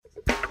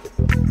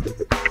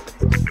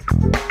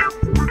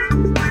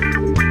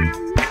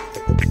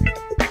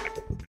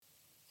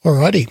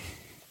Alrighty,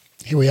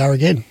 here we are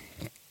again.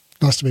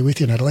 Nice to be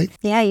with you, Natalie.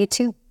 Yeah, you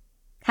too.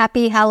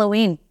 Happy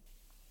Halloween.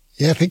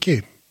 Yeah, thank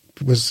you.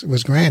 It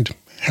was grand.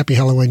 Happy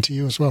Halloween to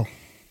you as well.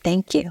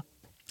 Thank you.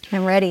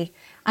 I'm ready.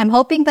 I'm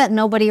hoping that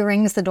nobody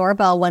rings the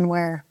doorbell when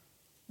we're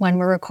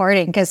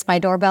recording, because my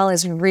doorbell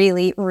is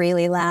really,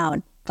 really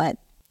loud. But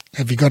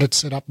have you got it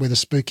set up with a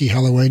spooky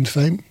Halloween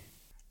theme?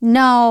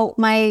 No,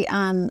 my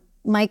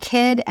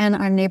kid and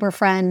our neighbor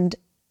friend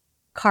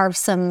carved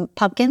some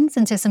pumpkins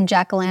into some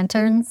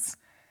jack-o'-lanterns,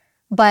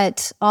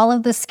 but all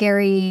of the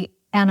scary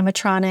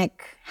animatronic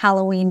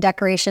Halloween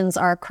decorations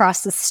are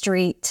across the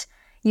street.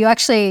 You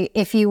actually,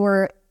 if you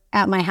were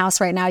at my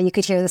house right now, you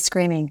could hear the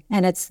screaming,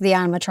 and it's the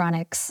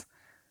animatronics.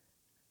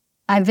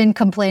 I've been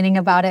complaining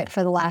about it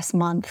for the last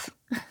month.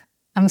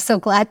 I'm so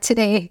glad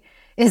today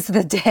is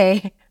the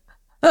day.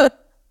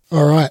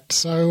 All right,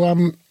 so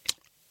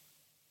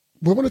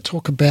we want to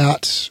talk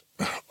about.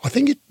 I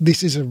think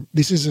this is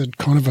a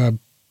kind of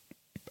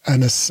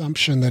an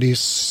assumption that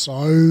is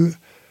so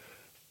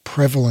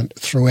prevalent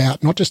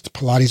throughout not just the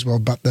Pilates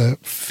world, but the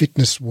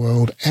fitness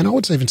world, and I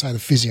would even say the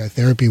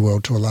physiotherapy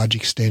world to a large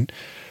extent,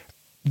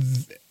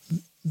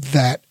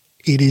 that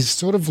it is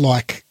sort of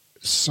like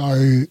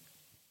so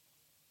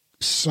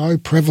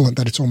prevalent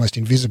that it's almost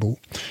invisible,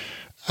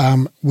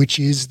 which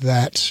is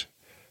that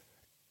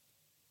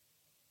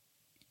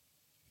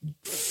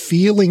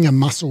feeling a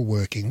muscle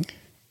working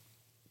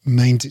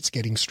means it's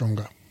getting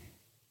stronger,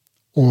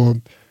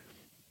 or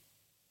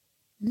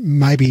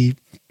maybe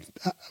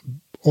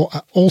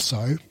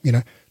also,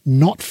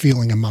 not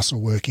feeling a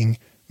muscle working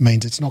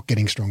means it's not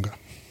getting stronger.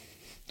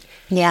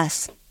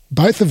 Yes.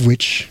 Both of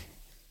which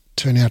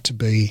turn out to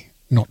be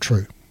not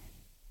true.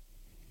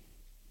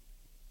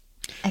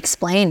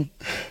 Explain.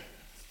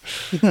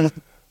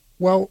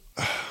 Well,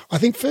 I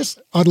think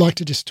first I'd like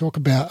to just talk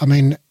about,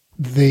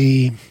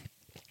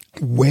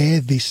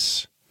 where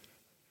this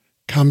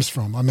comes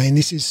from.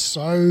 This is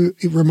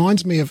it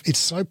reminds me of, it's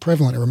so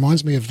prevalent. It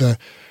reminds me of the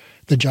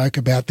joke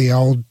about the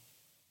old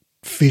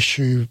fish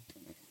who,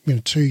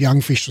 two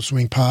young fish were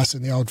swimming past,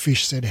 and the old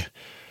fish said,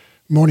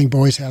 "Morning,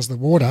 boys, how's the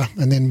water?"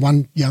 And then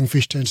one young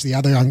fish turns to the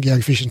other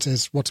young fish and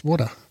says, "What's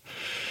water?"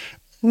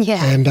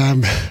 Yeah.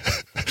 And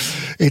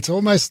it's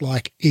almost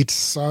like it's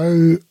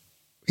so,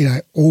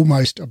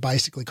 almost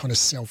basically kind of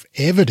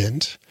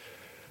self-evident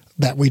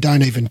that we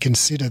don't even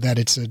consider that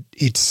it's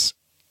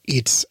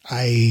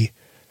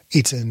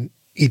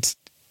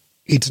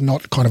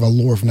not kind of a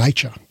law of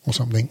nature or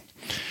something.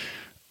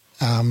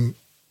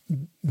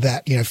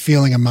 That,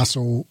 feeling a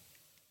muscle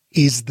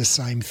is the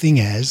same thing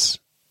as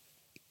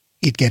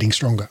it getting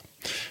stronger.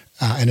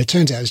 And it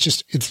turns out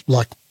it's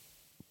like,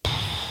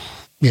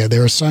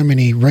 there are so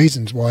many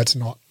reasons why it's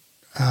not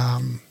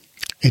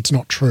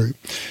true.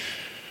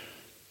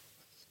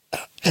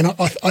 And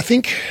I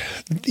think,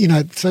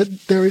 so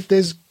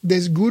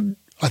there's good,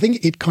 I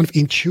think it kind of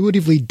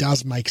intuitively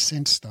does make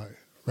sense though,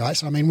 right?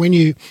 So, when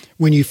you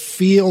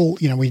feel,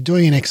 when you're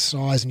doing an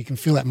exercise and you can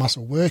feel that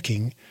muscle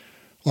working,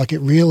 like it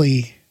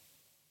really,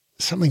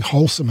 something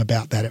wholesome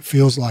about that. It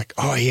feels like,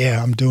 oh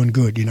yeah, I'm doing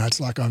good.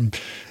 It's like I'm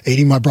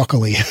eating my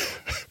broccoli.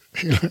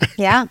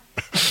 Yeah.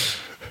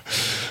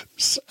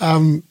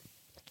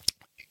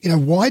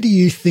 Why do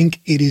you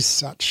think it is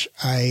such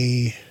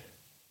a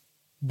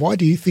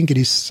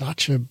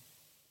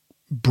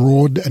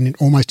broad and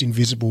almost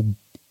invisible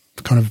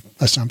kind of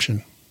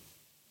assumption?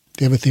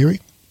 Do you have a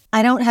theory?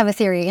 I don't have a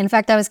theory. In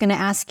fact, I was going to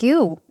ask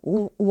you,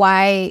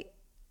 why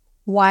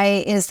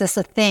is this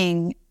a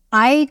thing?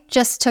 I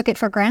just took it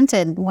for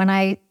granted when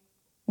I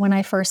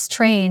first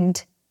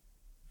trained.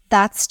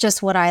 That's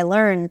just what I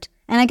learned.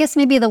 And I guess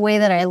maybe the way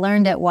that I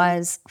learned it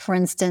was, for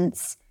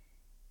instance,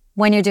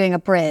 when you're doing a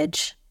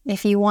bridge,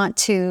 if you want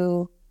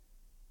to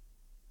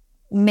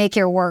make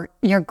your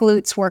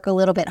glutes work a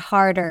little bit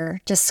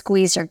harder, just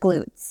squeeze your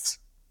glutes,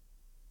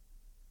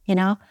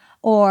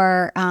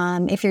 Or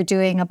if you're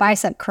doing a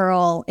bicep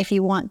curl, if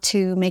you want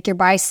to make your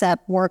bicep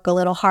work a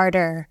little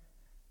harder,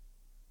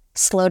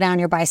 slow down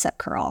your bicep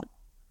curl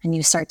and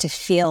you start to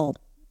feel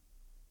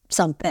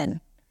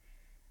something.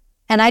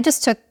 And I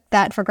just took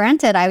that for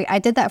granted. I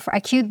did that I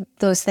cued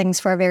those things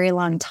for a very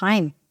long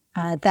time,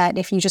 that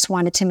if you just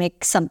wanted to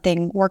make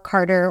something work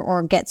harder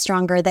or get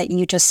stronger, that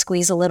you just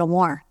squeeze a little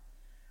more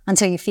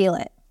until you feel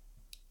it.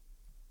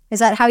 Is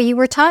that how you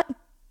were taught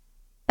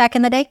back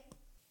in the day?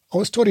 I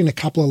was taught in a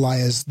couple of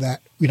layers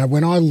that,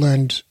 when I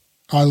learned,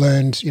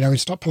 in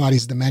Stop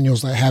Pilates, the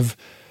manuals they have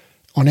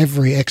on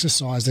every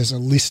exercise, there's a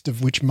list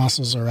of which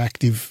muscles are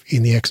active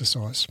in the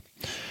exercise.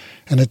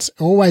 And it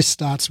always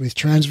starts with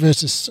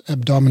transversus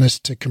abdominis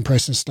to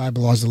compress and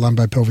stabilize the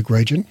lumbopelvic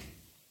region,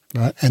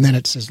 right? And then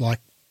it says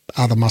like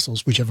other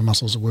muscles, whichever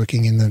muscles are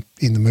working in the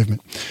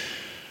movement.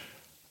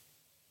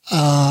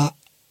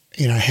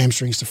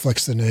 Hamstrings to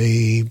flex the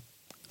knee,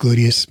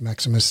 gluteus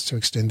maximus to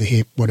extend the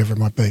hip, whatever it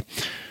might be.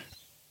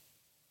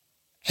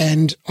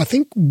 And I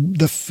think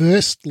the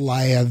first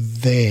layer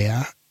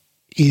there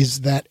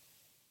is that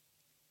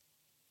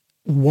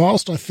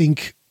whilst I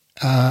think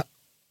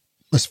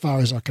as far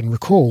as I can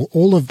recall,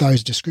 all of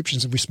those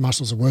descriptions of which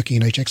muscles are working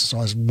in each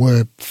exercise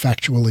were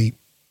factually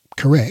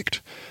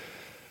correct.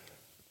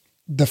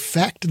 The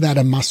fact that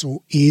a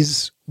muscle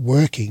is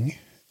working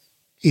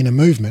in a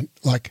movement,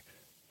 like,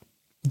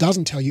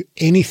 doesn't tell you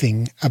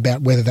anything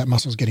about whether that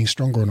muscle is getting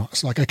stronger or not.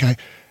 It's like, okay,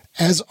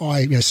 as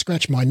I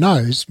scratch my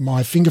nose,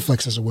 my finger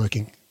flexors are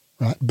working,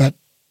 right? But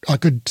I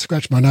could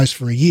scratch my nose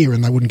for a year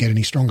and they wouldn't get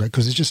any stronger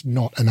because there's just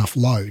not enough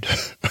load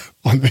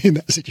on me in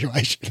that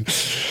situation.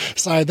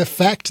 So the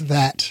fact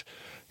that,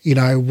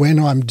 when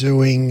I'm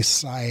doing,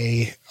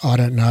 say, I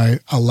don't know,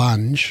 a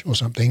lunge or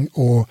something,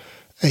 or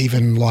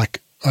even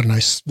like, I don't know,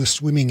 the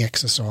swimming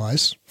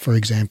exercise, for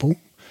example,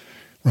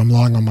 where I'm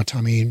lying on my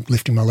tummy,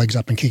 lifting my legs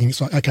up and kicking.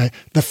 It's like, okay,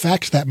 the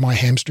fact that my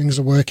hamstrings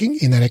are working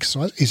in that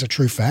exercise is a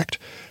true fact.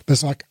 But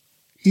it's like,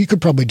 you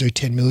could probably do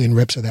 10 million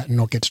reps of that and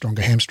not get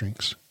stronger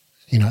hamstrings.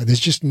 There's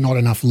just not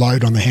enough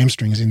load on the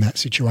hamstrings in that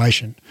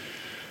situation.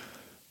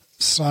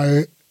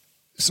 So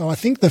I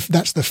think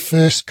that's the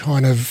first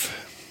kind of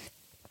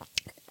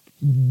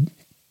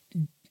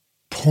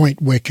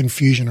point where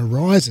confusion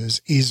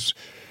arises, is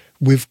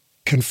we've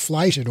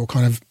conflated or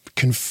kind of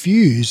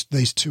confused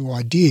these two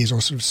ideas,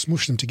 or sort of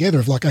smushed them together,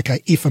 of like,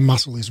 okay, if a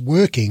muscle is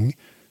working,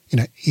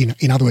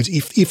 in other words,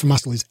 if a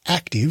muscle is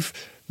active,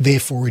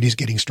 therefore it is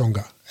getting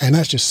stronger. And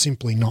that's just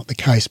simply not the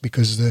case,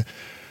 because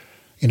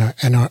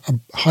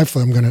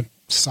hopefully I'm going to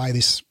say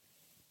this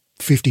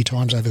 50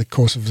 times over the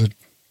course of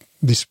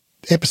this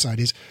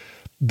episode, is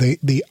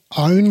the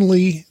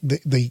only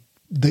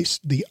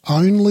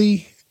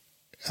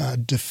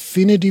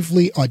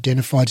definitively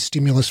identified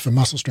stimulus for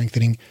muscle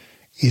strengthening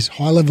is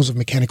high levels of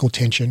mechanical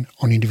tension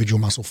on individual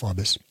muscle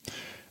fibers.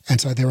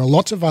 And so there are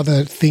lots of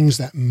other things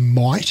that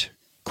might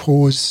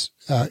cause,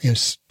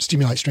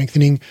 stimulate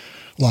strengthening,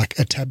 like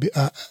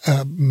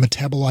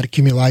metabolite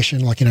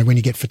accumulation, like, when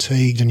you get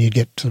fatigued and you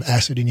get sort of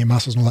acid in your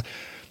muscles and all that.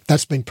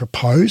 That's been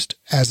proposed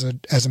as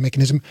a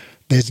mechanism.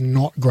 There's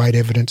not great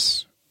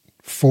evidence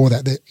for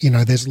that.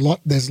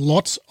 There's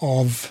lots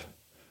of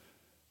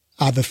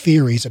other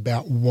theories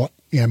about what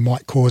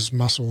might cause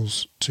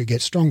muscles to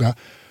get stronger.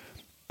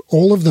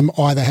 All of them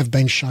either have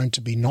been shown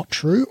to be not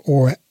true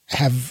or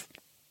have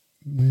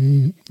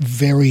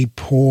very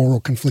poor or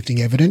conflicting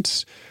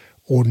evidence,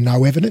 or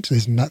no evidence.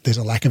 There's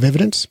a lack of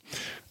evidence.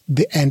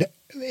 And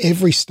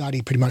every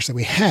study pretty much that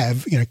we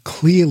have,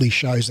 clearly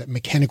shows that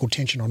mechanical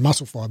tension on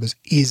muscle fibers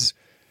is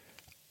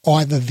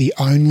either the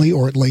only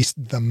or at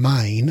least the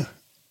main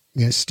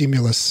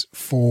stimulus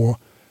for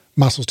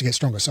muscles to get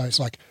stronger. So it's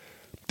like,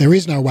 there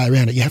is no way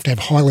around it. You have to have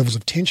high levels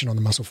of tension on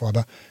the muscle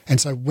fiber.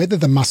 And so whether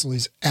the muscle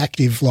is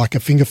active, like a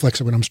finger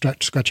flexor when I'm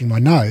scratching my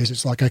nose,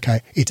 it's like, okay,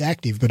 it's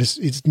active, but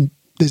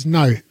there's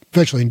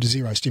virtually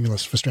zero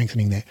stimulus for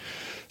strengthening there.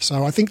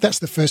 So I think that's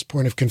the first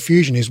point of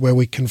confusion, is where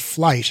we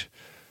conflate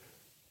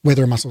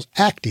whether a muscle's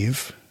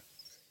active.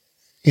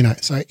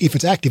 So if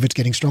it's active, it's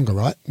getting stronger,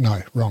 right?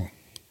 No, wrong.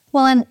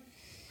 Well, and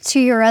to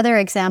your other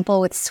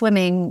example with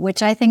swimming,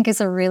 which I think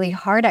is a really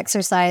hard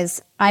exercise,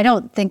 I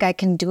don't think I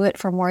can do it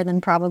for more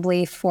than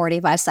probably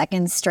 45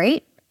 seconds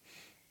straight.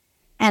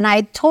 And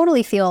I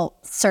totally feel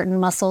certain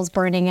muscles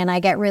burning and I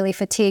get really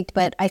fatigued.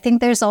 But I think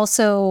there's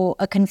also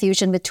a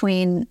confusion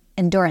between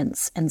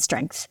endurance and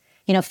strength,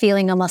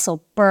 feeling a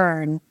muscle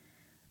burn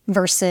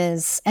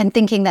versus, and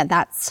thinking that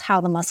that's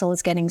how the muscle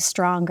is getting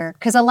stronger.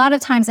 Because a lot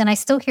of times, and I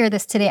still hear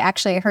this today,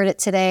 actually I heard it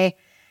today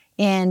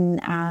in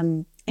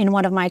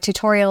one of my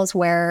tutorials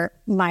where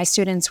my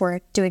students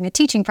were doing a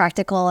teaching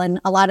practical, and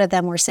a lot of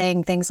them were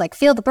saying things like,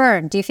 feel the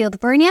burn. Do you feel the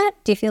burn yet?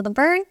 Do you feel the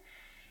burn?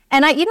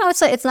 And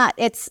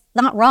it's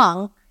not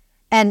wrong.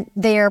 And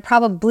they're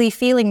probably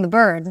feeling the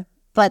burn,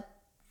 but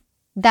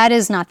that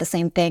is not the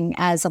same thing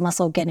as a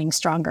muscle getting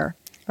stronger,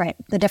 right?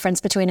 The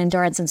difference between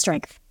endurance and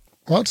strength.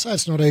 Well, I'd say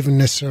it's not even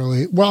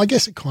necessarily, well, I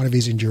guess it kind of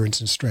is endurance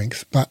and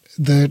strength, but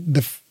the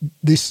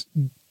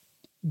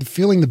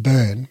feeling the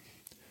burn.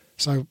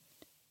 So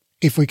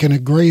if we can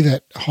agree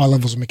that high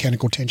levels of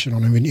mechanical tension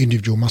on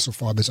individual muscle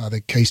fibers are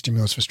the key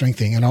stimulus for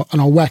strengthening, and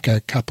I'll whack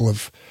a couple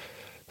of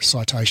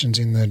citations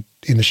in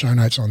the show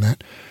notes on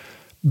that.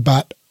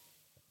 But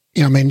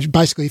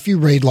basically, if you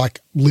read like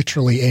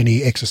literally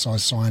any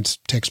exercise science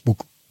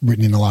textbook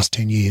written in the last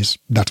 10 years,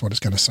 that's what it's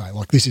going to say.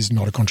 Like, this is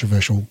not a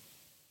controversial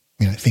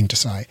thing to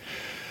say.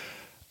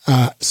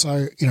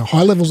 So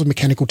high levels of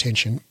mechanical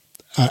tension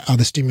are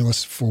the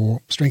stimulus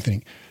for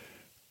strengthening.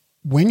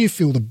 When you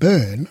feel the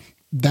burn,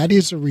 that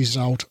is a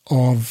result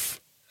of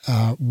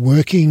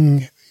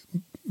working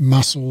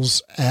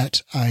muscles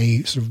at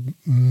a sort of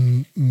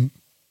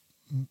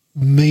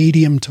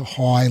medium to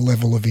high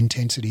level of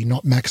intensity,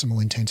 not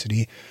maximal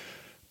intensity,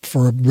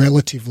 for a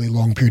relatively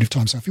long period of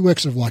time. So if you work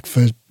sort of like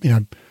for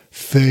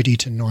 30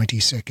 to 90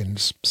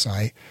 seconds,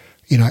 say,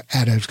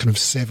 at a kind of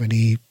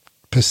 70%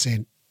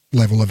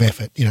 level of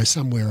effort,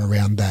 somewhere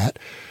around that,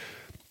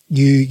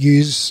 you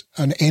use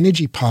an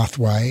energy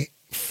pathway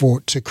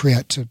to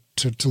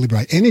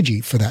liberate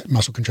energy for that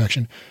muscle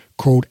contraction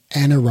called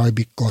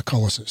anaerobic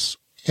glycolysis.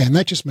 And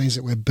that just means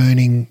that we're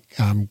burning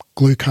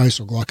glucose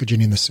or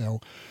glycogen in the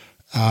cell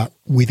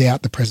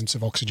without the presence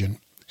of oxygen.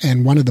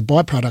 And one of the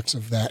byproducts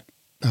of that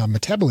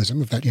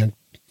metabolism, of that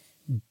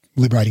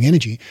liberating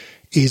energy,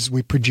 is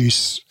we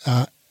produce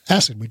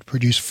acid. We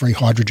produce free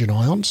hydrogen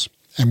ions,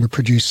 and we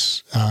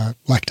produce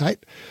lactate,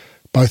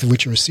 both of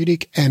which are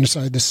acidic. And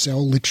so the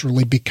cell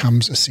literally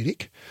becomes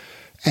acidic.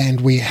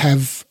 And we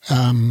have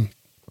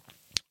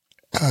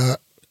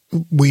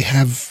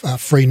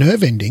free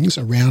nerve endings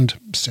around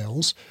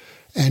cells,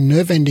 and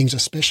nerve endings are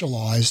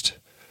specialised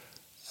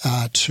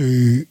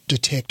to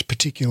detect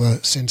particular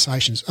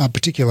sensations,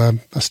 particular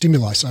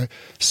stimuli. So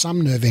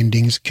some nerve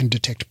endings can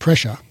detect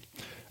pressure.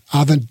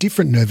 Other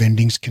different nerve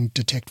endings can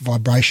detect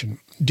vibration.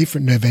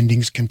 Different nerve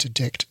endings can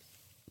detect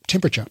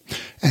temperature.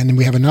 And then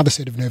we have another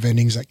set of nerve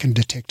endings that can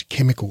detect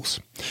chemicals.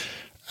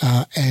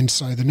 And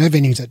so the nerve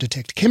endings that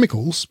detect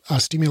chemicals are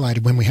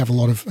stimulated when we have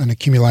an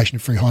accumulation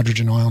of free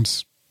hydrogen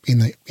ions in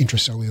the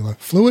intracellular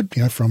fluid,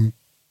 from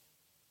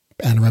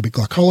anaerobic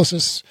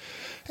glycolysis.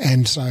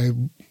 And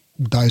so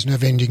those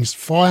nerve endings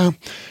fire,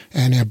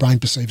 and our brain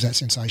perceives that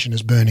sensation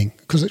as burning,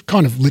 because it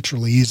kind of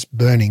literally is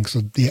burning.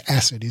 So the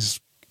acid is,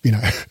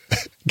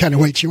 going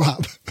to eat you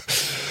up.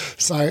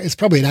 So it's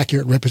probably an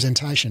accurate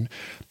representation.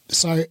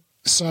 So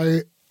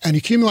an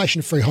accumulation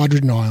of free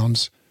hydrogen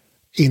ions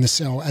in the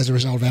cell as a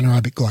result of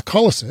anaerobic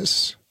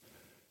glycolysis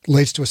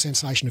leads to a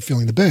sensation of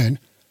feeling the burn,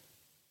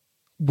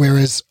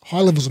 whereas high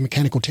levels of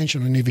mechanical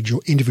tension on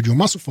individual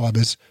muscle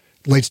fibers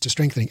leads to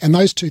strengthening. And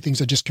those two things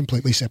are just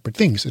completely separate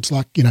things. It's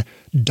like,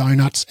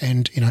 donuts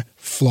and,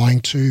 flying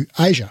to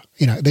Asia.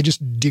 They're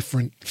just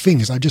different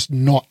things. They're just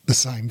not the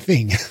same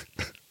thing.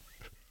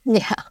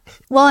 Yeah.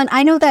 Well, and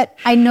I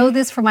know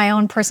this from my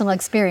own personal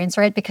experience,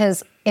 right?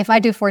 Because if I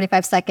do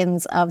 45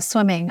 seconds of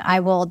swimming,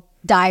 I will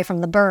die from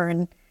the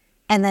burn.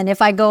 And then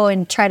if I go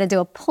and try to do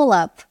a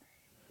pull-up,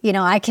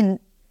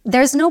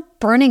 there's no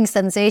burning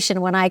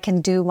sensation when I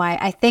can do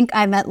I think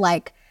I'm at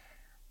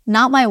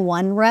not my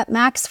 1 rep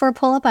max for a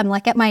pull-up. I'm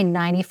at my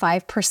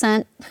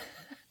 95%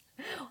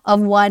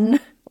 of 1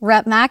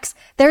 rep max.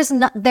 There's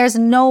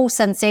no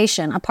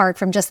sensation apart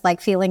from just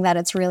feeling that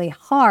it's really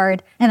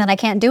hard, and then I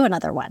can't do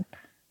another one.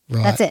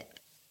 Right. That's it.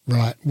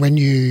 Right. When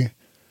you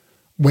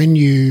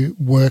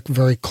work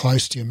very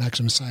close to your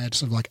maximum, say it's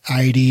sort of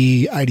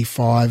 80,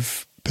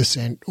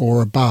 85%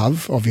 or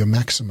above of your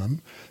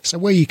maximum, so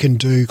where you can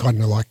do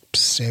kind of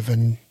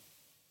 7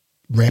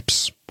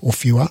 reps or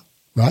fewer,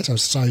 right? So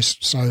it's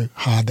so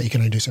hard that you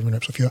can only do 7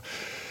 reps or fewer.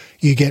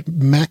 You get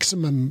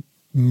maximum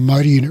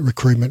motor unit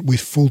recruitment with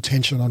full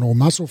tension on all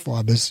muscle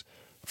fibers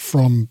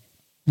from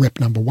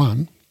rep number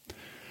 1.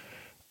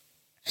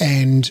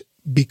 And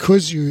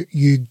because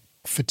you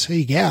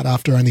fatigue out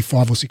after only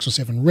 5 or 6 or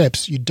 7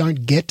 reps, you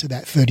don't get to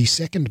that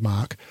 30-second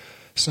mark.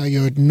 So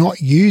you're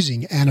not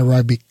using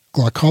anaerobic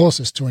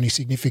glycolysis to any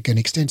significant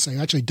extent, so you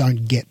actually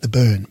don't get the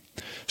burn.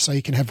 So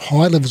you can have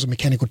high levels of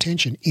mechanical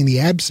tension in the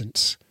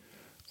absence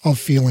of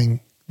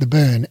feeling the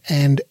burn.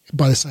 And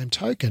by the same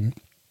token,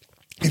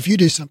 if you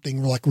do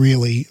something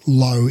really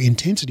low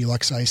intensity,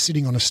 like say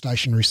sitting on a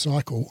stationary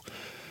cycle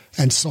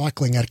and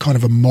cycling at kind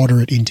of a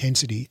moderate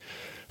intensity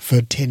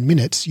for 10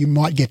 minutes, you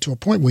might get to a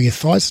point where your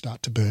thighs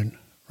start to burn,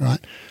 right?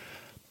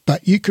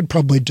 But you could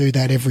probably do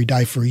that every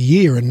day for a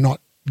year and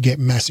not get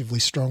massively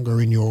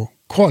stronger in your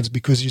quads,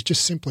 because you're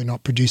just simply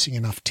not producing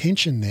enough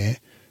tension there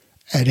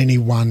at any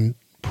one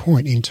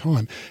point in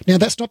time. Now,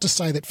 that's not to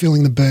say that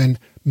feeling the burn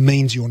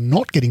means you're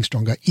not getting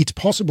stronger. It's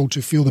possible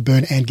to feel the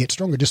burn and get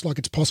stronger, just like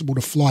it's possible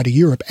to fly to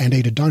Europe and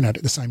eat a donut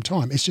at the same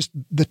time. It's just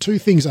the two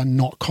things are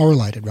not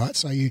correlated, right?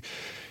 So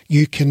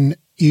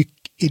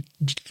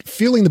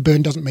feeling the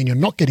burn doesn't mean you're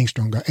not getting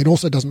stronger. It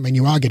also doesn't mean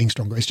you are getting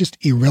stronger. It's just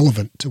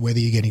irrelevant to whether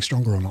you're getting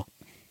stronger or not.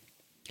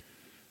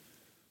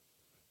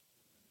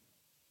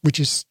 Which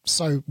is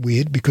so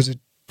weird, because it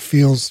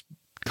feels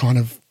kind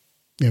of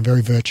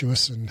very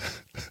virtuous, and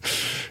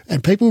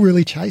and people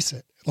really chase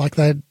it.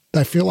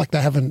 They feel like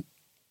they haven't.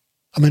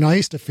 I mean, I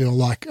used to feel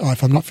like,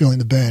 if I'm not feeling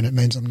the burn, it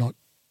means I'm not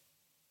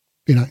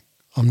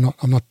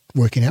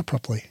working out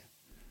properly.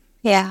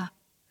 Yeah.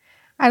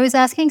 I was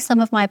asking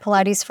some of my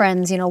Pilates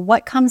friends,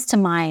 what comes to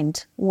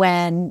mind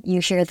when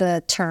you hear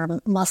the term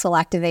muscle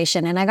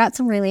activation? And I got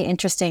some really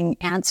interesting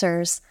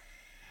answers.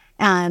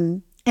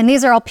 And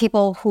these are all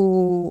people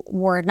who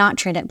were not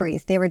trained at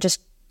Breathe. They were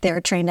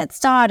trained at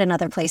STOD and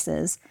other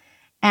places.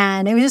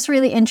 And it was just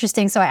really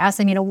interesting. So I asked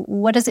them,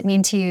 what does it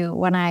mean to you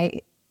when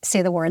I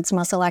say the words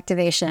muscle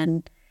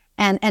activation?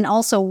 And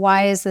also,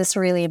 why is this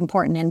really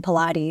important in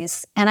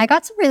Pilates? And I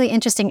got some really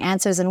interesting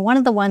answers. And one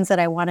of the ones that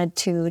I wanted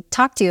to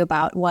talk to you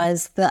about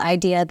was the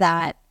idea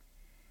that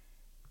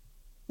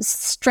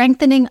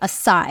strengthening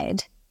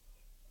aside,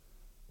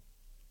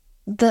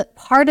 the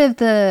part of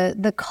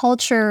the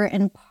culture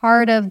and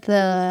part of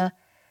the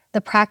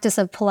practice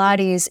of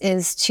Pilates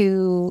is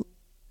to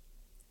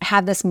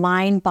have this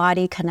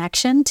mind-body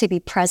connection, to be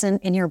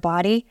present in your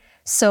body.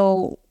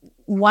 So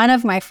one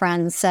of my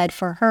friends said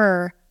for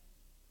her,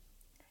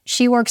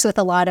 she works with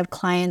a lot of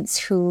clients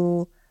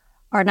who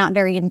are not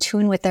very in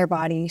tune with their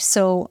body.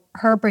 So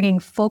her bringing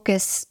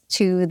focus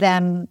to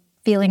them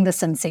feeling the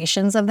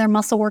sensations of their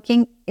muscle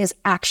working is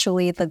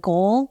actually the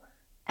goal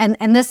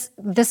And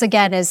this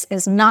again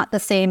is not the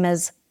same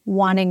as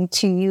wanting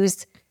to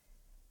use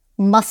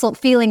muscle,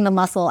 feeling the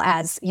muscle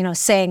as,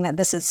 saying that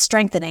this is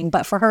strengthening.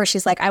 But for her,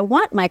 she's like, I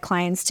want my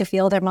clients to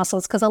feel their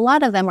muscles, because a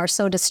lot of them are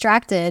so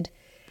distracted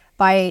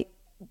by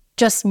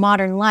just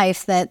modern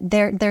life that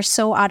they're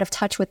so out of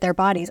touch with their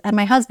bodies. And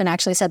my husband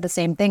actually said the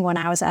same thing when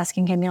I was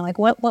asking him, like,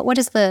 what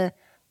is the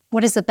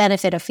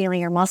benefit of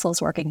feeling your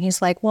muscles working?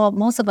 He's like, well,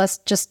 most of us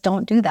just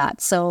don't do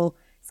that. So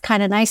it's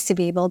kind of nice to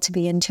be able to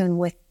be in tune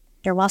with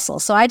your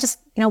muscles. So I just,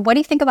 what do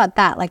you think about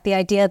that? Like the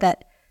idea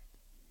that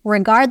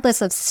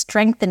regardless of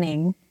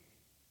strengthening,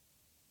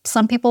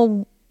 some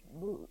people,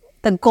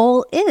 the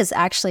goal is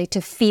actually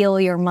to feel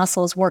your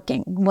muscles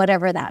working,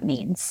 whatever that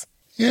means.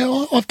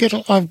 Yeah,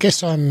 I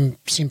guess I'm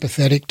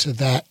sympathetic to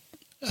that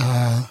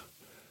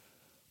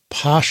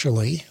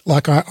partially.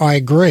 Like I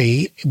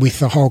agree with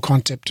the whole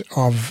concept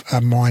of a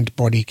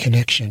mind-body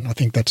connection. I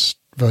think that's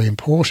very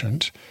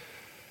important.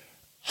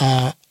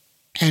 And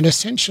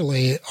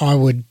essentially, I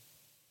would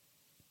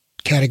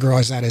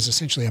categorize that as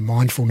essentially a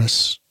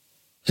mindfulness,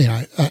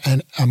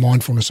 a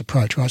mindfulness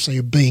approach, right? So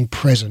you're being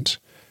present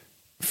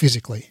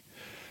physically.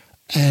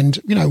 And,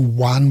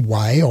 one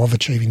way of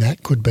achieving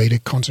that could be to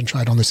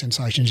concentrate on the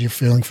sensations you're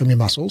feeling from your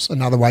muscles.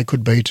 Another way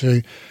could be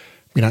to,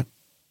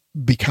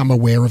 become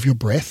aware of your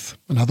breath.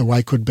 Another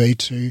way could be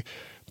to,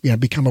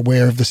 become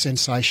aware of the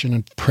sensation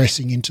and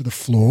pressing into the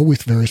floor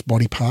with various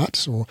body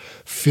parts, or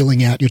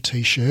filling out your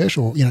T-shirt,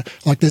 or,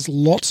 there's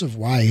lots of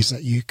ways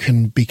that you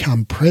can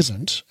become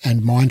present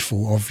and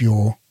mindful of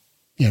your,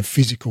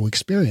 physical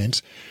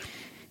experience,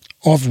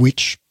 of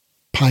which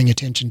paying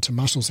attention to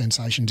muscle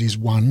sensations is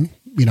one,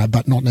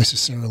 but not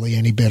necessarily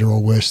any better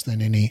or worse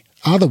than any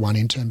other one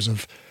in terms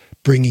of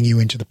bringing you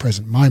into the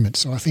present moment.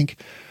 So I think,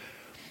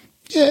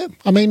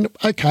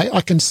 okay,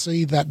 I can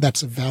see that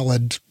that's a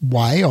valid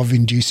way of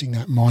inducing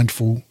that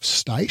mindful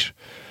state.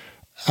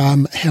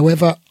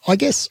 However, I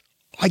guess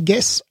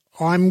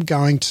I'm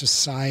going to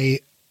say,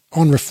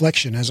 on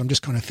reflection, as I'm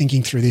just kind of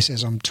thinking through this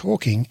as I'm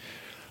talking,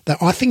 that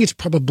I think it's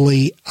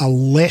probably a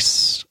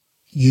less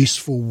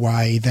useful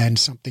way than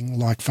something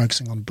like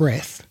focusing on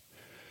breath.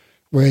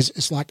 Whereas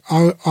it's like,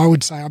 I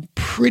would say I'm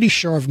pretty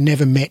sure I've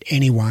never met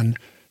anyone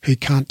who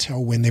can't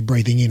tell when they're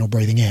breathing in or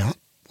breathing out.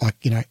 Like,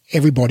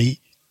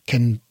 everybody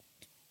can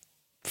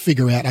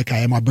figure out,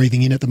 okay, am I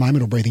breathing in at the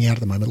moment or breathing out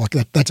at the moment? Like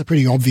that's a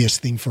pretty obvious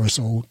thing for us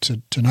all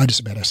to notice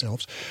about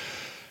ourselves.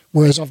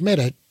 Whereas I've met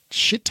a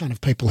shit ton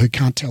of people who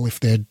can't tell if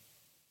their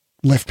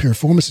left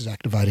piriformis is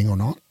activating or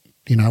not,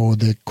 or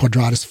the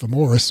quadratus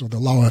femoris or the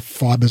lower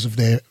fibers of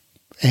their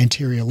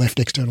anterior left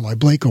external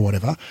oblique or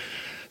whatever.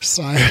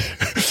 So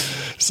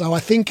I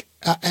think,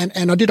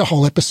 and I did a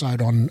whole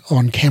episode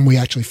on can we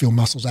actually feel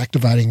muscles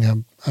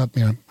activating,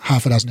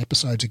 half a dozen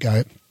episodes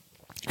ago.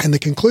 And the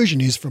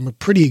conclusion is, from a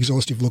pretty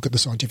exhaustive look at the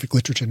scientific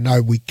literature,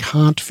 no, we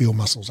can't feel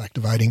muscles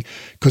activating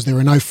because there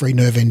are no free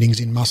nerve endings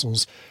in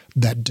muscles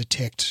that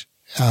detect,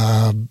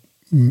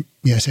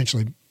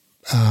 essentially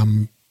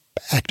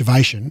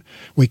activation.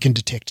 We can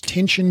detect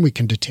tension, we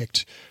can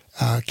detect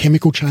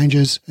chemical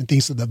changes and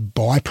things that are the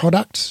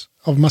byproducts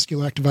of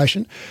muscular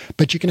activation.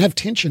 But you can have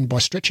tension by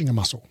stretching a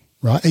muscle,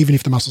 right? Even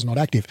if the muscle's not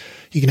active.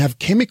 You can have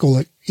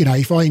chemical,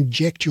 if I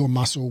inject your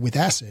muscle with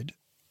acid,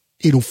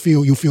 you'll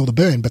feel the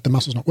burn, but the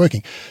muscle's not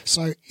working.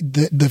 So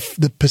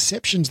the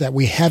perceptions that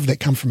we have that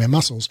come from our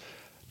muscles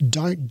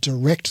don't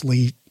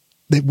directly,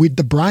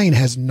 the brain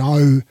has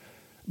no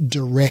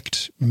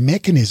direct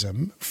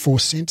mechanism for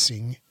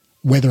sensing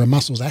whether a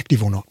muscle's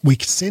active or not. We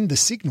send the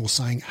signal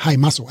saying, hey,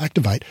 muscle,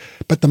 activate,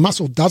 but the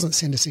muscle doesn't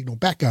send a signal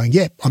back going,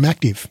 yeah, I'm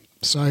active.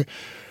 So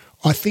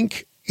I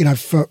think,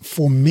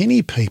 for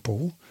many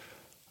people,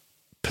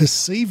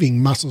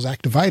 perceiving muscles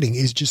activating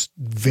is just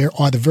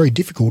either very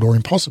difficult or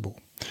impossible.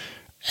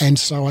 And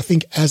so I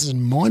think as a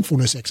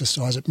mindfulness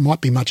exercise, it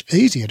might be much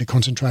easier to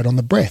concentrate on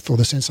the breath or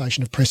the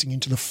sensation of pressing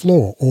into the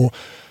floor or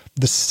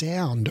the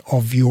sound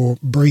of your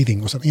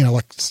breathing or something,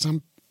 like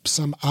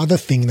some other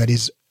thing that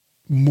is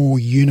more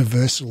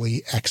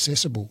universally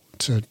accessible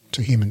to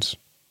humans.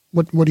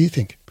 What do you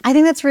think? I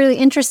think that's really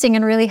interesting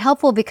and really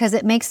helpful because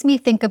it makes me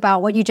think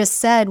about what you just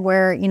said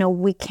where,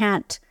 we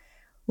can't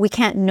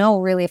know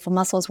really if a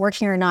muscle is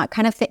working or not.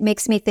 Kind of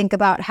makes me think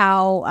about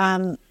how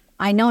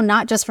I know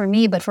not just for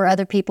me, but for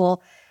other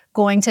people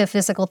going to a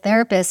physical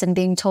therapist and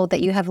being told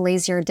that you have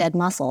lazy or dead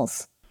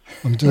muscles.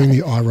 I'm doing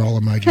the eye roll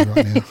emoji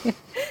right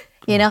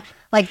now.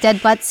 Like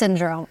dead butt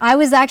syndrome. I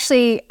was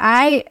actually,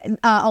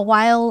 a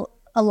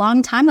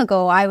long time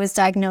ago, I was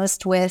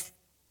diagnosed with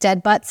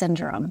dead butt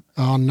syndrome.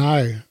 Oh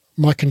no,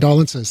 my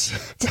condolences.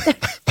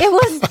 It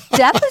was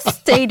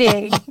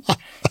devastating.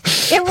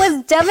 It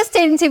was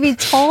devastating to be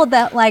told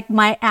that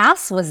my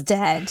ass was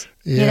dead,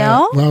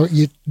 Well,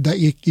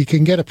 you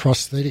can get a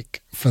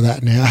prosthetic for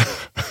that now.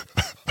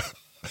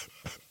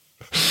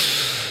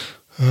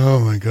 Oh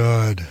my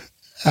God.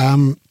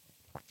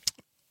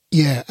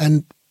 Yeah.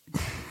 And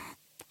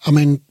I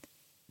mean,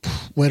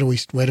 where do we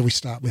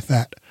start with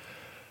that?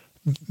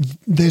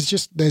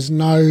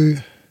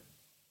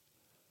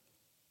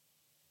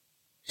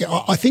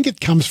 I think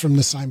it comes from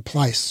the same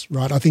place,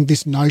 right? I think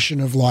this notion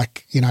of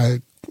like,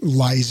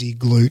 lazy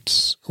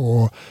glutes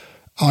or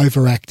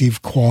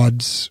overactive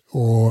quads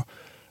or,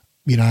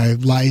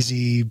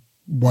 lazy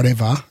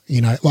whatever,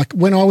 like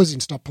when I was in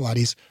Stop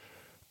Pilates,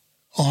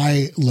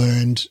 I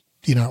learned,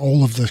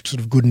 all of the sort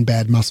of good and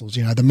bad muscles,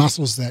 the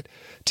muscles that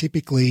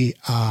typically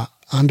are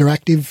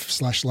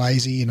underactive /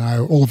 lazy,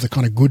 all of the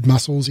kind of good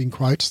muscles in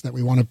quotes that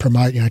we want to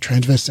promote,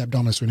 transverse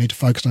abdominis, we need to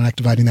focus on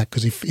activating that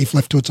because if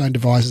left to its own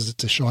devices,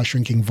 it's a shy,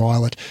 shrinking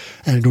violet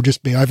and it'll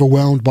just be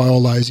overwhelmed by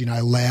all those,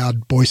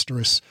 loud,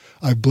 boisterous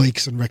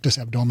obliques and rectus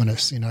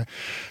abdominis,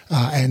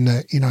 and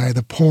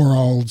the poor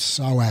old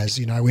psoas,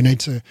 we need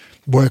to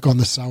work on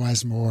the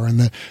psoas more and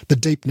the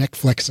deep neck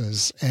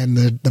flexors and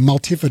the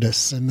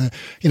multifidus and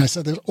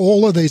so there's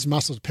all of these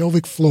muscles,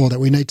 pelvic floor that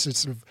we need to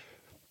sort of,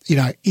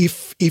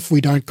 if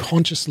we don't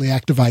consciously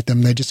activate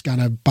them, they're just going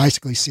to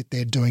basically sit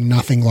there doing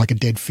nothing like a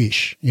dead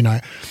fish, and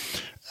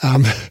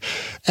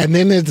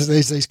then there's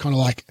these kind of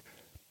like,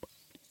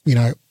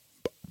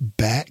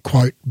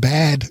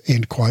 bad,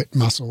 end quote,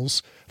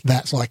 muscles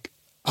that's like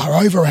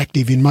are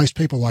overactive in most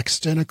people, like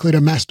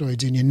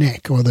sternocleidomastoids in your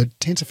neck or the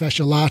tensor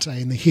fasciae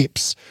latae in the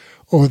hips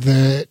or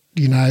the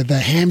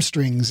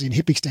hamstrings in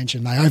hip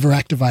extension, they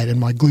overactivate and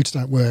my glutes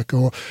don't work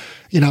or,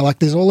 like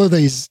there's all of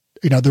these,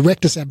 the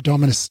rectus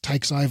abdominis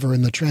takes over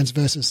and the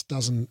transversus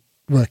doesn't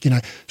work,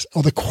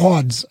 or the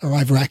quads are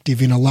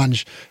overactive in a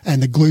lunge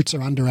and the glutes are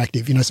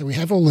underactive, so we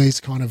have all these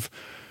kind of,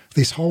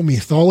 this whole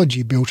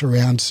mythology built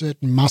around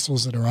certain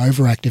muscles that are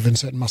overactive and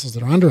certain muscles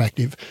that are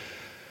underactive.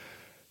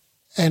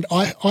 And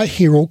I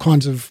hear all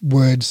kinds of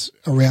words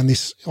around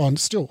this on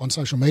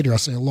social media. I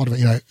see a lot of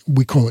it,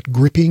 we call it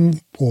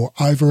gripping or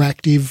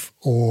overactive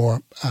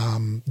or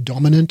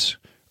dominant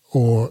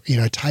or,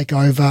 take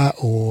over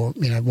or,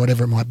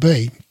 whatever it might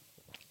be.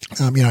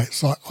 And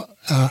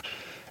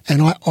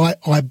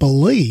I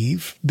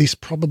believe this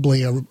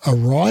probably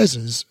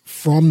arises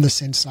from the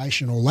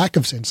sensation or lack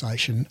of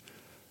sensation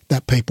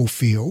that people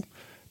feel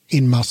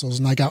in muscles.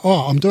 And they go,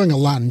 oh, I'm doing a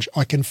lunge.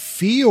 I can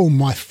feel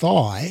my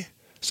thigh,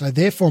 so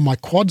therefore my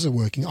quads are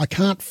working. I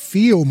can't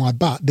feel my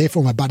butt,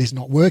 therefore my butt is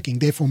not working.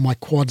 Therefore my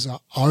quads are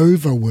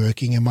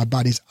overworking and my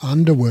butt is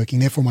underworking.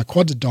 Therefore my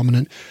quads are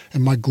dominant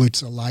and my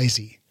glutes are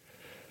lazy.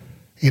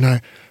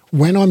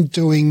 When I'm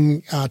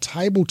doing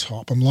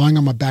tabletop, I'm lying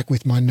on my back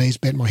with my knees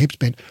bent, my hips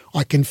bent,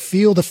 I can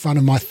feel the front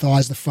of my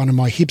thighs, the front of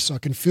my hips. So I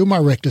can feel my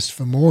rectus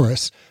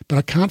femoris, but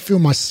I can't feel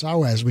my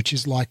psoas, which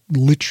is like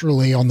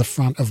literally on the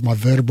front of my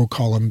vertebral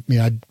column,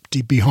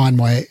 behind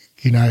my,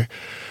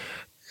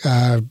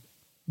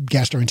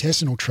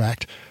 gastrointestinal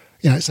tract.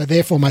 So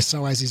therefore my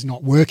psoas is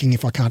not working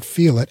if I can't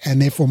feel it.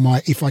 And therefore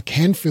if I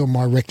can feel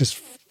my rectus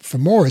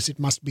femoris, it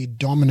must be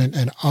dominant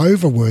and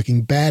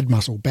overworking, bad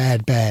muscle,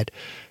 bad.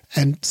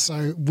 And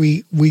so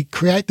we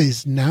create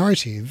these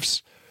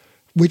narratives,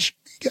 which,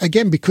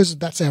 again, because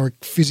that's our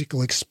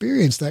physical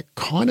experience, that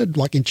kind of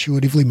like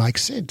intuitively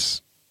makes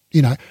sense,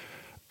 but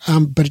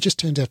it just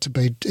turns out to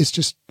be, it's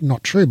just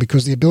not true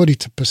because the ability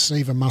to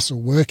perceive a muscle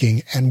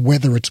working and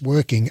whether it's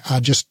working are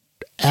just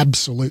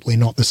absolutely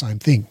not the same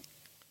thing.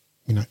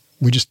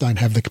 We just don't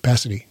have the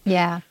capacity.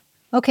 Yeah.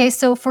 Okay,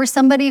 so for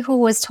somebody who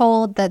was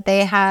told that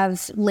they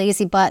have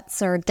lazy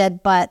butts or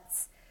dead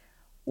butts,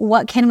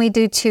 what can we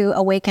do to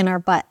awaken our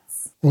butts?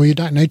 Well, you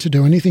don't need to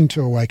do anything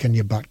to awaken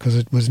your butt because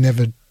it was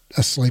never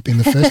asleep in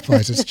the first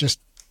place. It's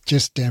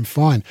just damn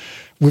fine.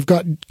 We've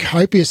got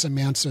copious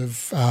amounts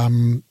of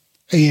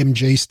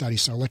EMG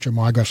studies, so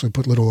electromyographs. We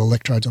put little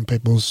electrodes on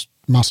people's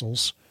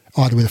muscles,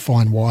 either with a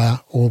fine wire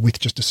or with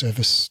just a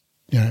surface,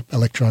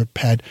 electrode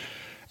pad.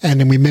 And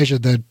then we measure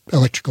the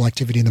electrical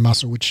activity in the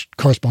muscle, which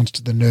corresponds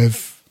to the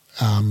nerve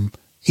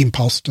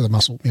impulse to the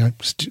muscle,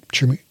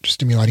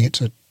 stimulating it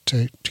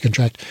to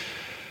contract.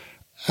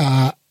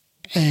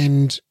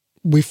 And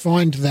we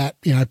find that,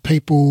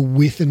 people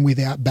with and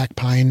without back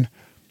pain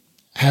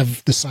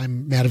have the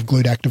same amount of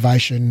glute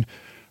activation.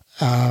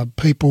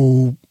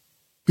 People,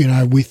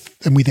 with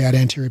and without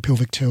anterior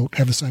pelvic tilt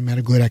have the same amount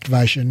of glute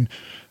activation.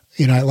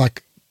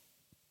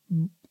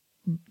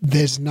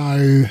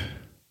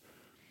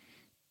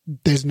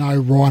 There's no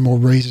rhyme or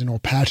reason or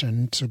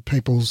pattern to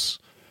people's,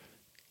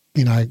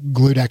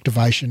 glute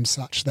activation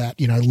such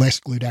that, less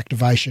glute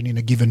activation in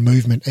a given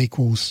movement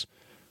equals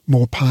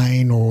more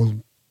pain or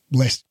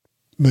less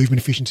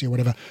movement efficiency or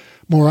whatever.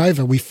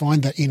 Moreover, we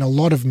find that in a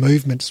lot of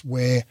movements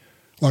where,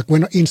 like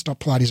when in Stop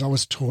Pilates, I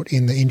was taught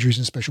in the Injuries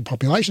and Special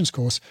Populations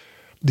course,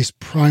 this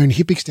prone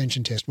hip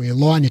extension test where you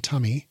lie on your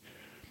tummy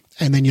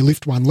and then you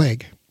lift one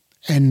leg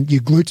and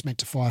your glute's meant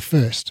to fire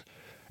first.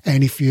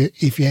 And if your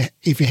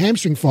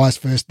hamstring fires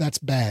first, that's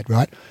bad,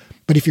 right?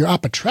 But if your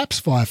upper traps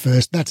fire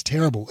first, that's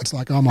terrible. It's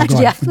like, oh my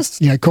God, yes.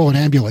 Call an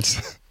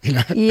ambulance.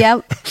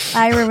 Yep,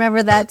 I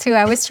remember that too.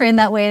 I was trained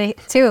that way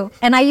too.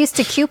 And I used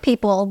to cue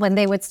people when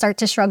they would start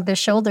to shrug their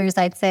shoulders.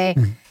 I'd say,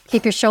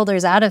 keep your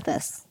shoulders out of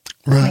this.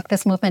 Right. Make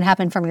this movement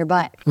happen from your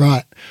butt.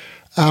 Right.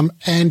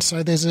 And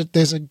so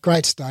there's a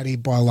great study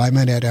by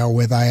Lehman et al.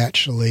 Where they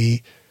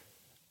actually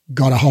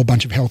got a whole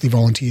bunch of healthy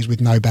volunteers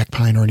with no back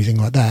pain or anything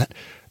like that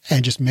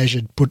and just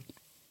put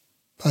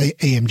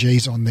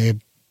EMGs on their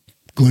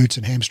glutes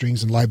and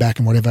hamstrings and low back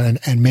and whatever,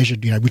 and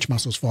measured, which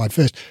muscles fired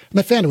first. And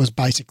they found it was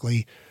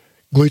basically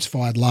glutes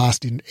fired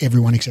last in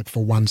everyone except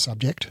for one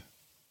subject,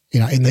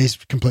 in these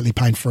completely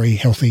pain-free,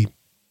 healthy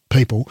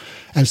people.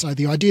 And so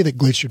the idea that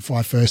glutes should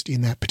fire first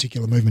in that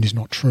particular movement is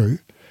not true.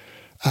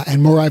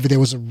 And moreover, there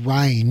was a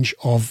range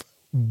of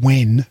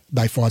when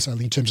they fired. So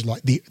in terms of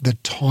like the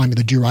time,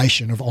 the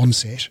duration of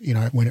onset,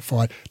 when it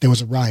fired, there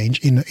was a range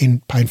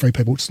in pain-free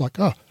people. It's like,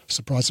 oh,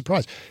 surprise,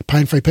 surprise.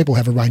 Pain-free people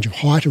have a range of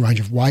height, a range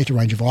of weight, a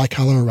range of eye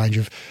colour, a range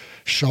of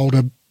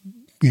shoulder,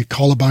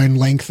 collarbone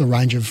length, a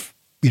range of,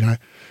 the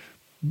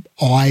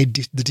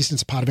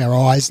distance apart of our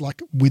eyes.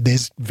 Like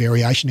there's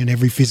variation in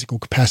every physical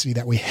capacity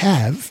that we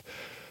have.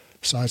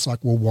 So it's like,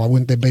 well, why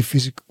wouldn't there be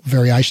physical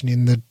variation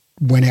in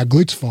when our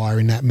glutes fire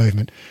in that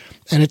movement?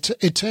 And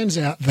it turns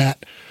out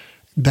that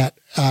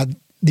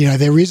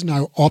there is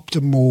no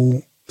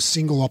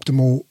single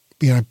optimal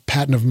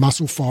pattern of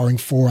muscle firing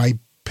for a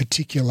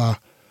particular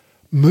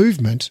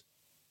movement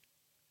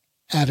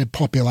at a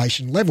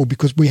population level,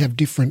 because we have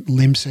different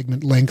limb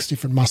segment lengths,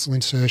 different muscle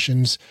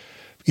insertions,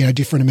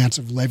 different amounts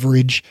of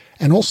leverage,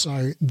 and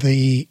also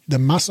the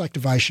muscle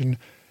activation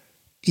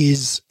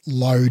is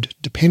load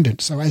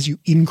dependent. So as you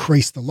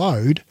increase the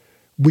load,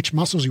 which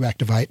muscles you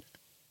activate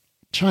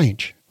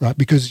change, right?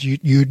 Because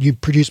you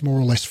produce more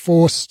or less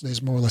force.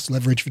 There's more or less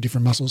leverage for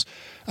different muscles.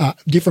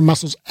 Different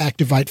muscles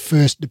activate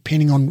first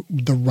depending on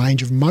the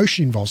range of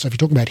motion involved. So if you're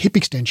talking about hip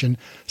extension,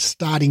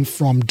 starting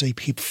from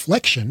deep hip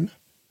flexion,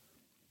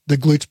 the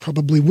glutes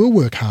probably will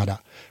work harder.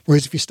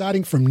 Whereas if you're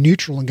starting from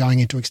neutral and going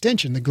into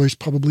extension, the glutes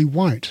probably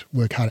won't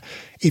work harder.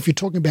 If you're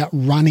talking about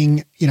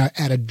running,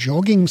 at a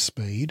jogging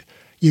speed,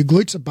 your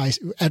glutes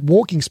at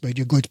walking speed,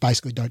 your glutes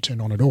basically don't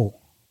turn on at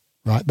all.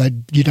 Right?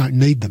 You don't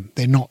need them.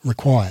 They're not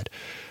required.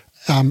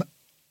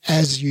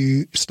 As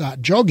you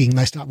start jogging,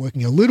 they start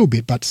working a little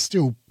bit, but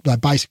still, they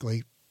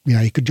basically,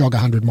 you could jog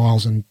 100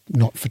 miles and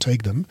not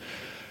fatigue them.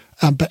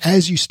 But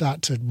as you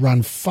start to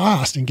run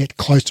fast and get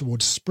close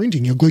towards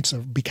sprinting, your glutes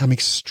have become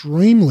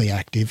extremely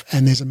active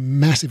and there's a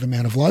massive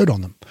amount of load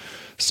on them.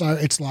 So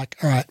it's like,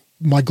 all right,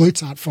 my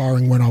glutes aren't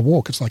firing when I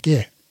walk. It's like,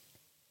 yeah,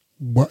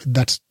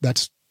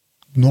 that's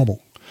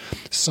normal.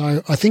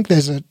 So I think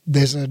there's a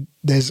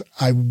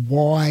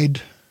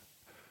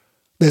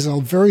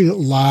very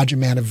large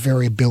amount of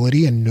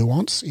variability and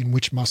nuance in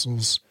which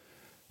muscles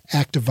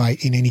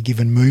activate in any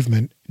given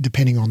movement,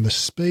 depending on the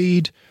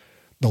speed,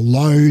 the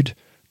load,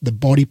 the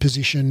body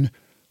position,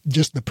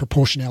 just the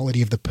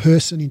proportionality of the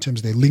person in terms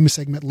of their limb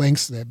segment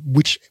lengths,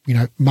 which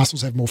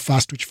muscles have more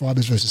fast twitch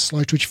fibers versus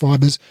slow twitch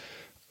fibers,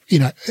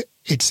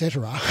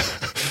 etc.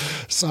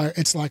 So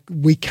it's like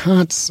we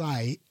can't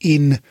say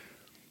in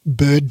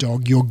bird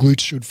dog your glutes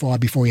should fire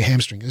before your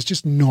hamstring. It's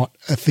just not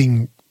a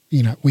thing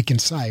we can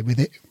say with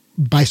it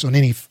based on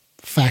any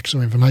facts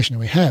or information that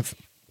we have.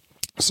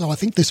 So I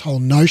think this whole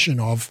notion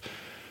of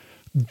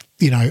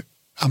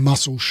a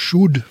muscle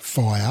should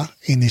fire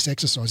in this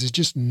exercise is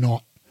just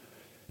not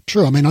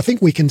true. I mean, I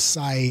think we can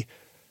say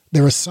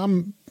there are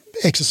some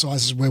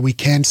exercises where we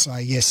can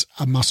say, yes,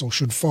 a muscle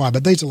should fire,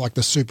 but these are like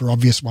the super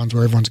obvious ones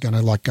where everyone's going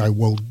to go,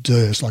 well,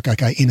 duh. It's like,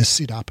 okay, in a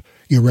sit-up,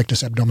 your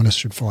rectus abdominis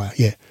should fire.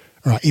 Yeah.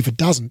 All right. If it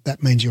doesn't,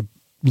 that means you're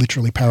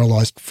literally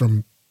paralyzed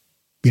from,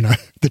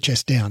 the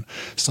chest down.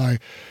 So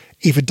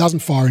if it doesn't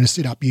fire in a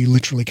sit-up, you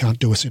literally can't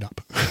do a sit-up.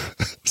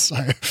 So,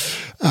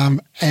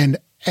 in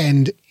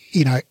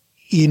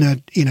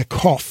a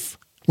cough,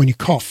 when you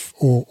cough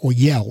or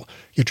yell,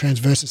 your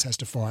transversus has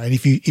to fire. And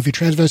if your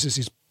transversus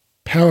is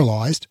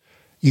paralyzed,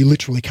 you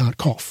literally can't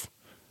cough.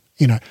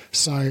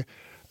 So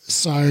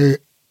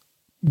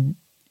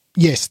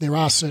yes, there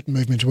are certain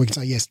movements where we can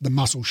say, yes, the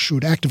muscle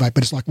should activate,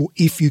 but it's like, well,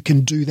 if you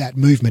can do that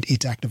movement,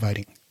 it's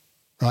activating,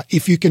 right?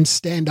 If you can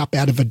stand up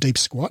out of a deep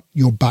squat,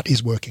 your butt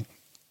is working.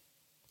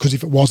 Because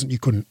if it wasn't, you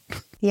couldn't.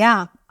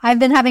 Yeah. I've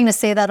been having to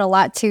say that a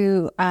lot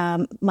to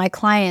my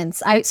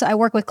clients. So I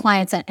work with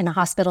clients in a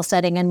hospital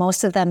setting, and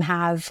most of them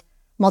have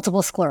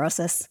multiple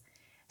sclerosis.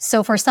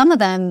 So for some of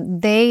them,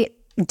 they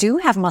do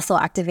have muscle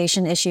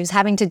activation issues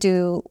having to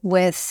do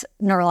with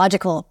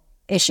neurological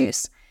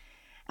issues.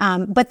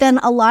 But then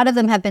a lot of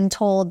them have been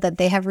told that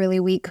they have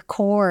really weak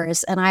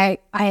cores. And I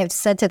have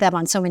said to them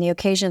on so many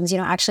occasions,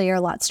 actually you're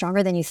a lot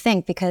stronger than you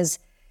think, because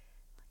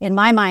in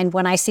my mind,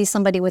 when I see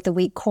somebody with a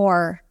weak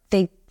core,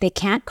 they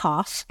can't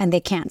cough and they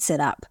can't sit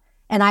up.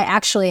 And I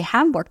actually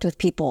have worked with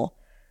people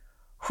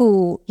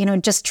who,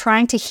 just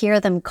trying to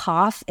hear them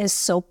cough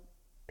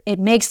it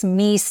makes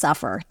me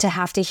suffer to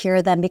have to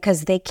hear them,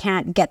 because they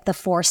can't get the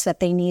force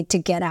that they need to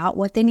get out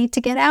what they need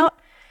to get out.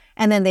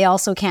 And then they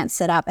also can't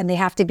sit up, and they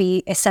have to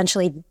be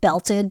essentially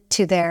belted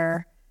to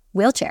their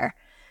wheelchair.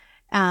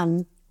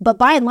 But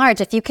by and large,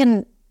 if you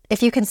can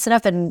sit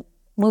up and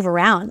move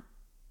around,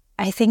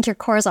 I think your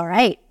core is all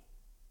right.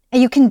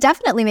 And you can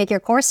definitely make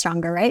your core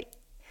stronger, right?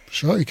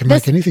 Sure, you can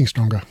make anything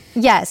stronger.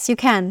 Yes, you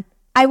can.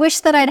 I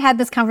wish that I'd had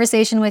this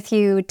conversation with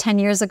you 10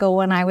 years ago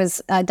when I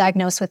was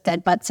diagnosed with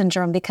dead butt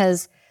syndrome,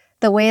 because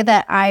the way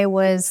that I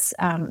was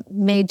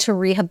made to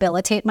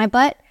rehabilitate my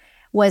butt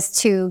was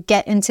to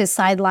get into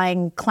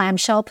side-lying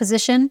clamshell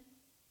position.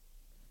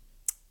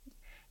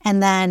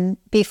 And then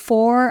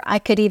before I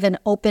could even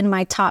open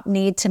my top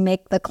knee to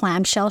make the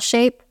clamshell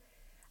shape,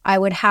 I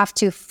would have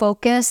to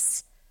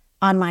focus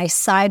on my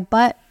side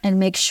butt and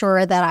make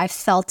sure that I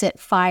felt it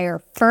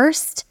fire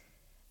first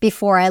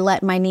before I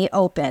let my knee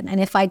open. And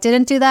if I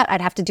didn't do that,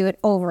 I'd have to do it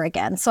over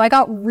again. So I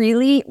got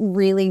really,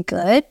 really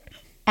good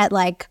at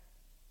like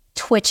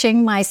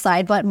twitching my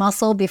side butt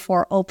muscle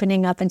before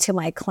opening up into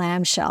my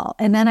clamshell.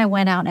 And then I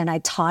went out and I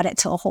taught it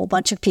to a whole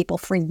bunch of people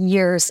for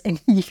years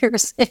and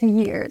years and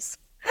years.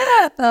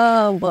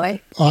 Oh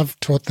boy. I've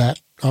taught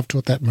that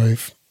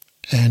move.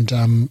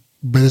 And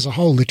but there's a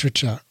whole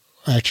literature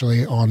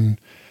actually on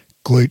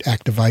glute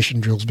activation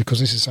drills, because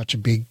this is such a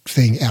big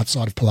thing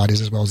outside of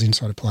Pilates as well as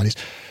inside of Pilates.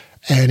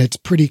 And it's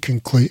pretty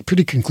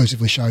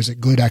conclusively shows that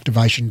glute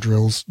activation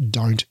drills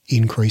don't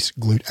increase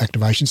glute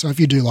activation. So if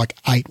you do like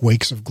 8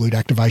 weeks of glute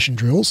activation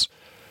drills,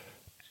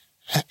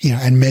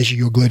 and measure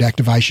your glute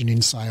activation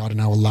in, say, I don't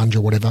know, a lunge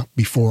or whatever,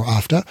 before or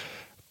after,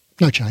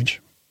 no change.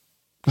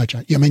 No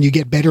change. I mean, you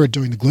get better at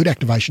doing the glute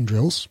activation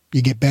drills.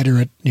 You get better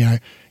at,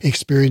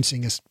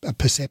 experiencing a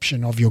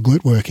perception of your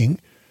glute working,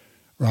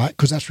 right?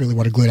 Because that's really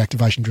what a glute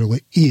activation drill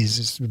is.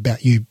 It's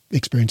about you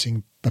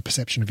experiencing a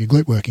perception of your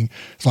glute working.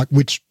 It's like,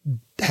 which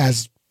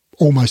has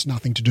almost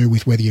nothing to do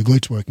with whether your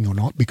glute's working or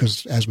not,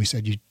 because as we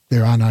said,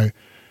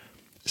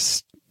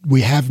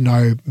 we have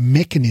no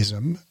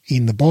mechanism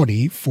in the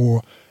body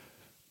for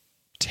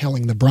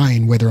telling the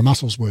brain whether a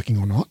muscle's working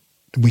or not.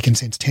 We can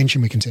sense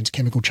tension, we can sense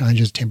chemical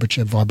changes,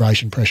 temperature,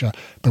 vibration, pressure,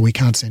 but we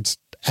can't sense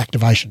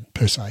activation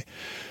per se.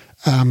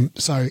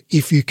 So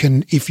if you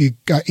can't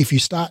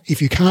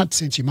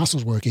sense your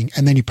muscles working,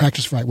 and then you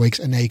practice for 8 weeks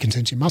and now you can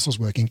sense your muscles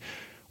working,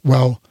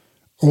 well,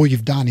 all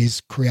you've done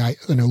is create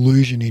an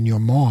illusion in your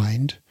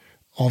mind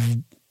of,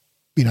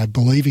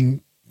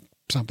 believing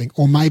something,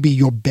 or maybe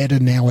you're better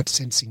now at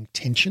sensing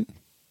tension,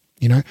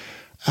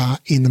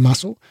 in the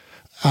muscle.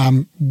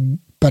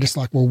 But it's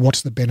like, well,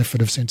 what's the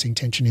benefit of sensing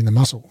tension in the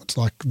muscle? It's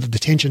like the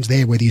tension's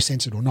there whether you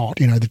sense it or not.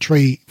 The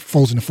tree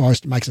falls in the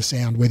forest, it makes a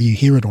sound whether you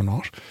hear it or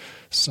not.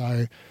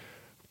 So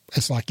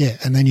it's like, yeah.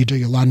 And then you do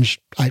your lunge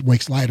 8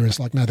 weeks later. It's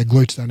like, no, the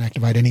glutes don't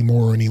activate any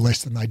more or any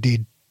less than they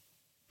did,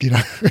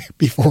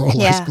 before all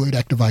those glute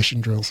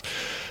activation drills.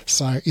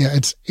 So yeah,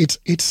 it's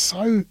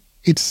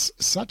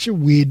such a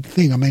weird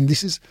thing. I mean,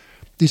 this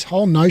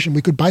whole notion,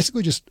 we could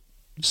basically just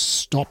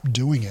stop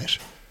doing it,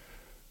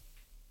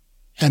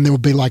 and there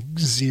would be like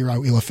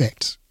zero ill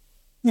effects.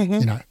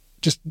 Mm-hmm.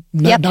 Just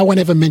no one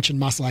ever mentioned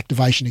muscle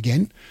activation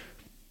again.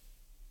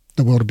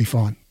 The world would be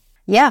fine.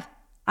 Yeah.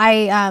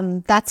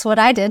 That's what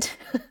I did.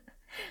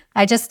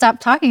 I just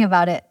stopped talking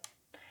about it,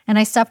 and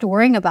I stopped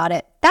worrying about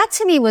it. That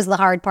to me was the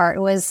hard part.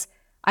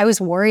 I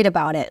was worried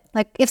about it.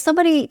 Like, if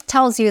somebody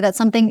tells you that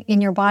something in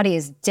your body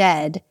is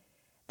dead,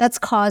 that's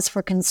cause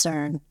for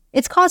concern.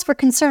 It's cause for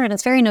concern.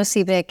 It's very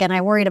nocivic, and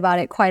I worried about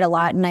it quite a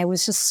lot, and I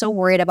was just so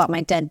worried about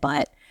my dead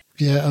butt.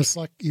 Yeah, it's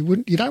like you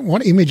don't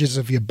want images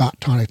of your butt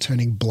kind of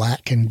turning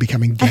black and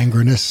becoming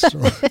gangrenous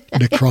or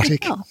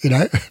necrotic,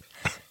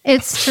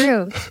 It's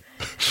true.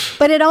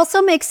 But it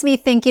also makes me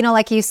think,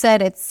 like you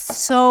said, it's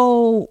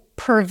so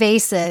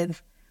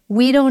pervasive.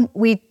 We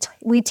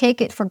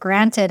take it for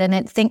granted, and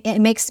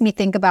it makes me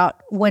think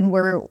about when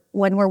we're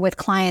with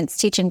clients,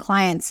 teaching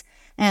clients,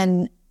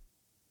 and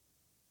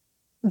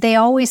they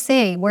always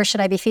say, "Where should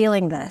I be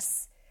feeling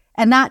this?"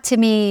 And that to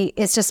me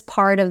is just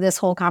part of this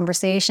whole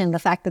conversation. The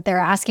fact that they're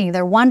asking,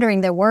 they're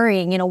wondering, they're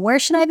worrying, where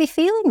should I be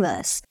feeling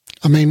this?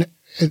 I mean,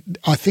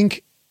 I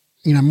think,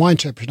 my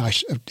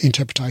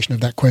interpretation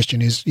of that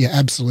question is, yeah,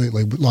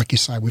 absolutely. Like you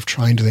say, we've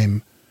trained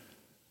them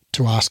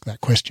to ask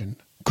that question,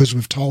 because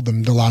we've told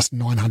them the last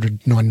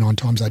 999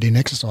 times they didn't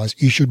exercise,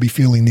 you should be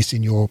feeling this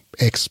in your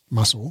X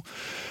muscle.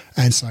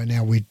 And so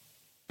now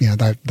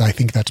they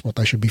think that's what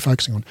they should be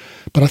focusing on.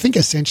 But I think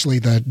essentially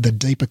the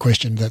deeper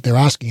question that they're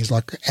asking is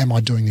like, am I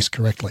doing this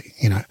correctly?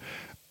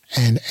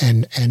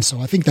 And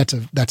so I think that's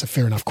a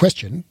fair enough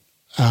question.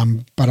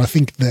 But I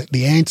think that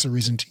the answer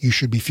isn't you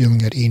should be feeling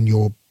it in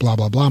your blah,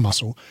 blah, blah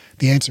muscle.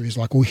 The answer is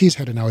like, well, here's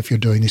how to know if you're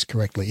doing this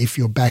correctly. If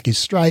your back is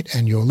straight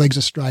and your legs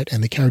are straight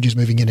and the carriage is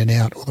moving in and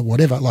out, or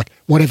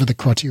whatever the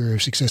criteria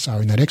of success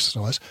are in that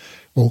exercise,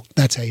 well,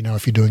 that's how you know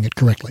if you're doing it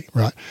correctly,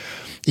 right?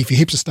 If your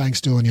hips are staying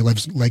still and your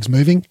legs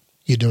moving,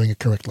 you're doing it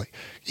correctly.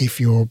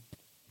 If your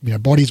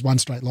body's one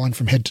straight line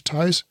from head to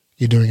toes,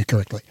 you're doing it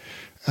correctly.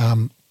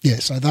 So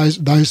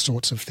those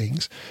sorts of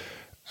things.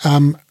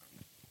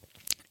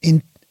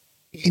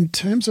 In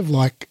terms of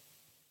that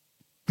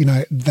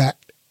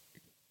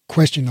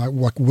question,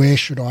 like where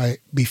should I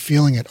be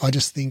feeling it? I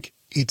just think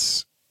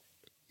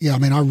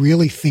I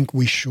really think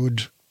we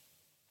should,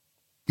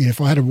 if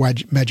I had a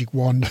magic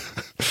wand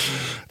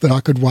that I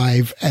could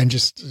wave and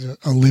just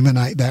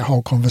eliminate that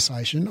whole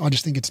conversation, I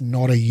just think it's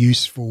not a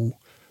useful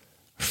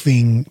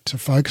thing to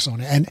focus on.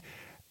 And,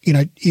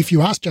 if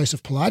you ask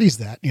Joseph Pilates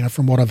that,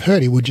 from what I've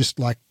heard, he would just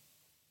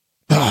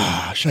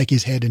shake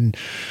his head and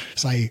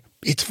say,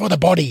 it's for the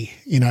body,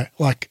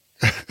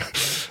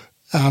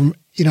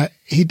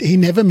 he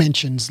never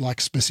mentions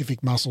like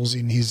specific muscles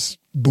in his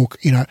book.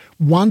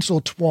 Once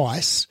or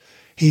twice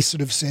he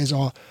sort of says,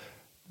 "Oh,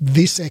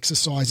 this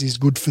exercise is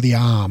good for the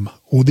arm,"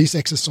 or "This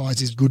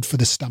exercise is good for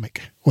the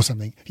stomach," or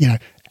something.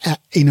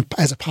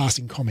 As a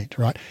passing comment,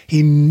 right?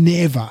 He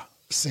never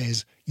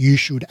says you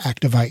should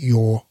activate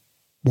your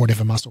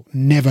whatever muscle.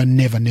 Never,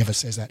 never, never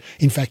says that.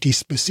 In fact, he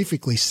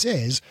specifically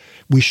says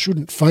we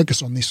shouldn't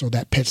focus on this or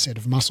that pet set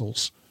of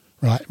muscles,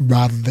 right?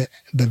 Rather than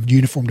the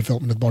uniform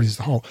development of the body as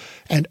a whole.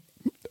 And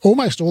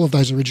almost all of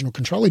those original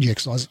Contrology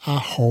exercises are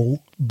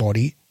whole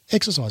body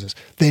exercises.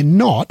 They're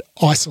not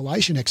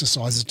isolation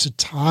exercises to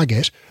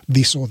target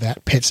this or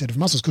that pet set of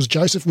muscles, because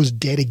Joseph was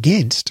dead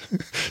against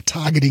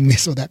targeting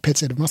this or that pet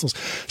set of muscles.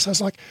 So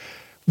it's like,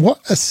 what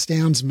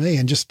astounds me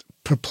and just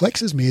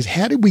perplexes me is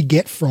how did we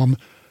get from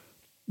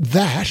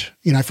that,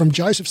 from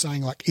Joseph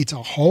saying like it's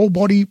a whole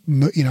body,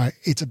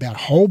 it's about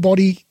whole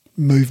body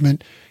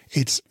movement.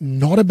 It's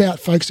not about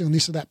focusing on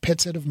this or that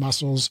pet set of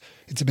muscles.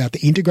 It's about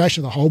the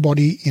integration of the whole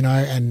body,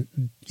 and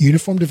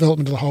uniform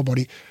development of the whole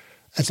body.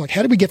 It's like,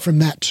 how do we get from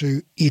that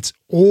to it's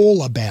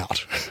all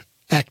about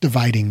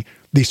activating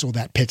this or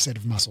that pet set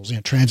of muscles,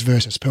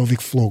 transversus,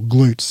 pelvic floor,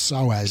 glutes,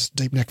 psoas,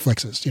 deep neck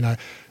flexors,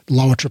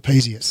 lower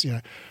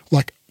trapezius,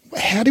 like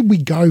how did we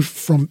go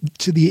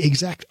to the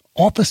exact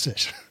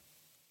opposite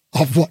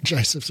of what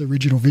Joseph's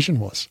original vision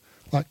was?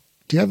 Like,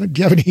 do you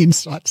have any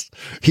insights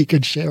you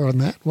could share on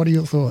that? What are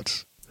your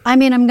thoughts? I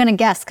mean, I'm going to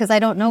guess because I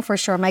don't know for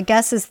sure. My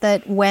guess is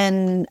that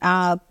when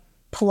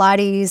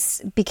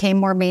Pilates became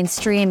more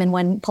mainstream and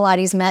when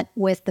Pilates met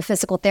with the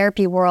physical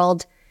therapy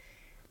world,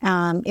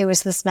 it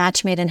was this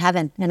match made in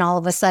heaven. And all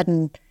of a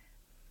sudden,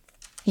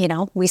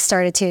 we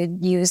started to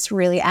use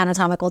really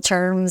anatomical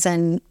terms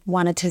and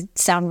wanted to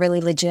sound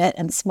really legit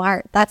and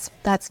smart. That's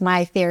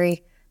my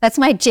theory. That's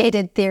my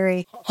jaded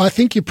theory. I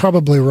think you're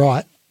probably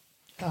right.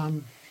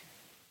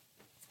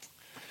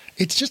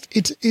 It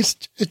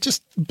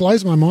just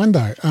blows my mind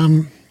though.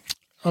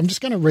 I'm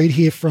just going to read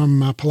here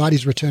from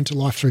Pilates Return to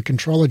Life Through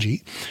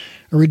Contrology,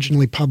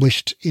 originally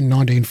published in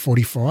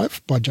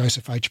 1945 by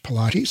Joseph H.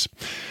 Pilates.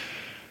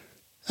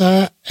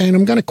 And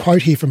I'm going to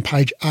quote here from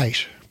page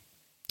 8.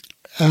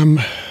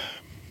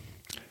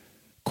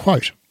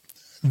 Quote,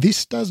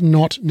 "This does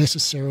not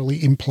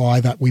necessarily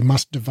imply that we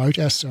must devote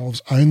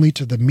ourselves only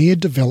to the mere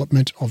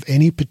development of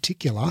any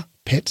particular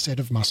pet set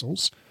of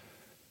muscles,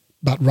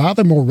 but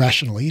rather more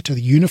rationally to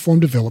the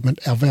uniform development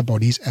of our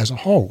bodies as a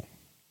whole."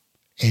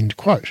 End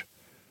quote.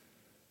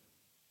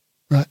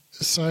 Right.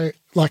 So,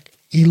 like,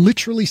 he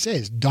literally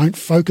says, don't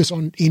focus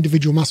on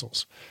individual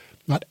muscles.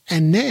 Right.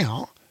 And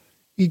now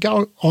you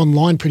go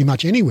online pretty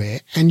much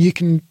anywhere and you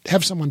can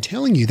have someone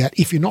telling you that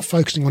if you're not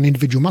focusing on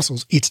individual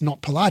muscles, it's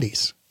not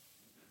Pilates.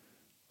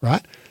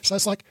 Right. So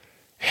it's like,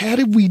 how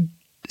did we,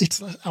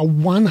 it's a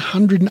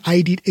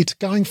 180, it's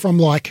going from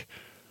like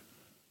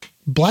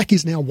black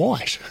is now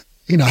white,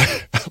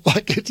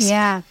 like it's,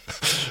 yeah,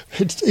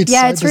 it's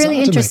it's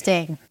really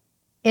interesting.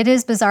 It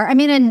is bizarre. I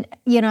mean, and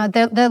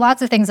there are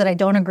lots of things that I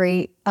don't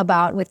agree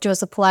about with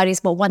Joseph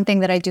Pilates, but one thing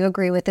that I do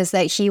agree with is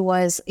that he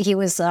was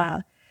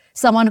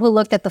someone who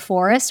looked at the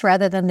forest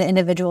rather than the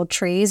individual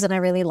trees, and I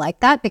really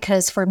like that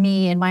because for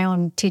me in my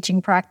own teaching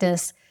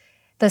practice,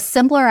 the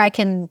simpler I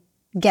can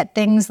get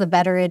things, the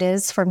better it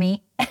is for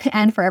me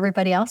and for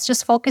everybody else.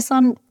 Just focus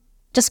on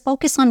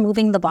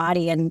moving the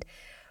body, and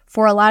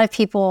for a lot of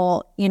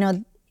people,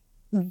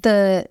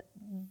 the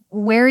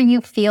where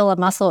you feel a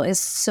muscle is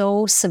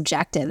so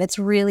subjective. It's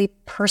really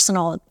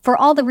personal for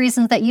all the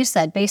reasons that you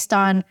said, based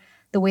on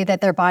the way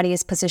that their body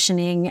is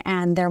positioning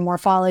and their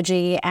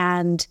morphology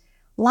and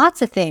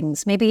lots of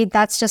things. Maybe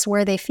that's just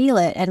where they feel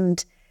it.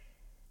 And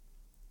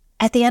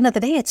at the end of the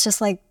day, it's just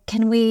like,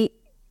 can we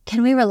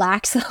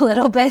relax a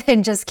little bit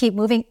and just keep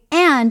moving?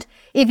 And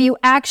if you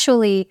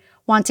actually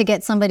want to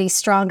get somebody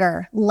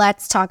stronger,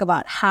 let's talk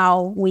about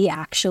how we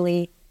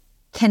actually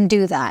can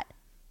do that.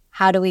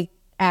 How do we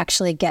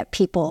actually get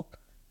people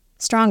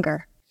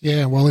stronger?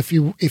 Yeah, well, if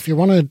you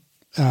want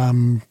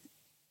to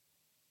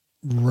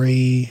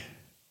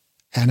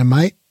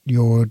reanimate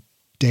your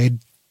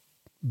dead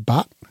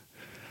butt,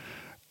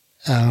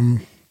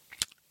 the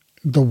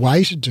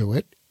way to do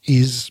it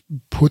is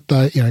put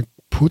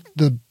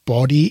the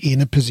body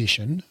in a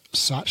position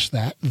such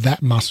that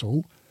that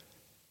muscle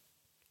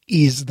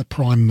is the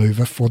prime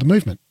mover for the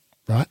movement,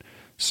 right?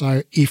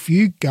 So if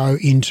you go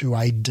into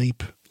a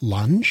deep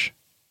lunge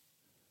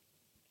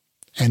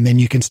and then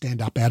you can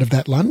stand up out of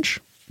that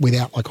lunge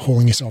without like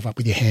hauling yourself up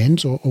with your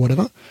hands or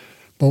whatever,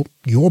 well,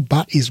 your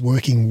butt is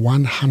working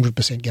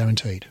 100%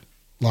 guaranteed.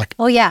 Like,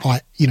 oh yeah,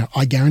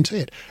 I guarantee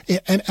it.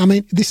 And I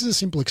mean, this is a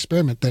simple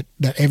experiment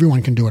that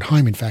everyone can do at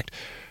home. In fact,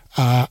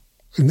 and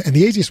the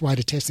easiest way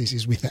to test this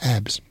is with the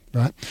abs,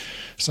 right?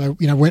 So,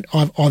 when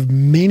I've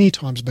many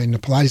times been in a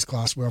Pilates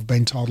class where I've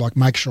been told, like,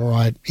 make sure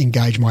I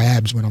engage my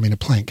abs when I'm in a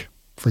plank,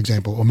 for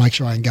example, or make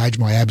sure I engage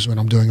my abs when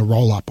I'm doing a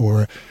roll up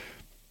or a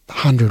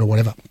 100 or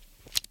whatever.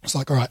 It's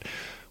like, all right,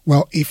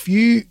 well, if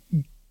you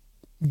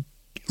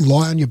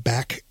lie on your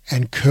back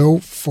and curl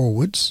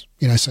forwards,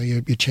 so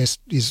your chest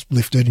is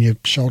lifted and your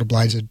shoulder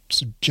blades are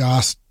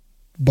just,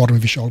 bottom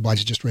of your shoulder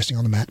blades are just resting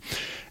on the mat.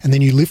 And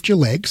then you lift your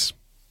legs,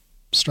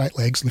 straight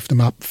legs, lift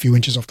them up a few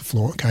inches off the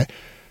floor, okay?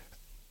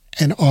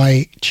 And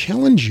I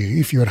challenge you,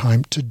 if you're at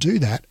home, to do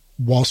that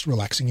whilst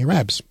relaxing your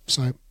abs.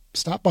 So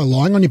start by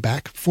lying on your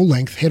back, full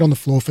length, head on the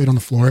floor, feet on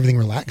the floor, everything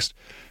relaxed.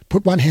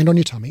 Put one hand on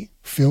your tummy,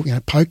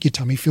 poke your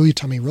tummy, feel your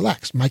tummy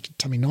relax, make your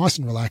tummy nice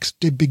and relaxed,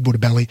 do big Buddha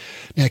belly.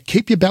 Now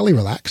keep your belly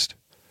relaxed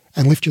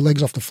and lift your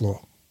legs off the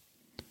floor,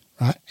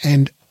 right?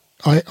 And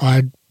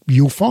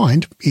you'll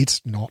find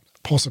it's not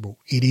possible.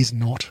 It is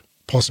not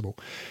possible.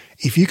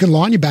 If you can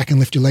lie on your back and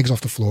lift your legs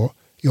off the floor,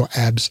 your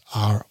abs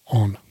are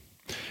on.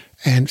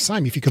 And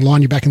same, if you can lie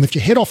on your back and lift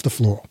your head off the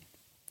floor,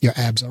 your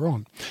abs are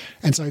on.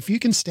 And so if you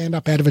can stand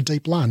up out of a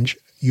deep lunge,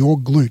 your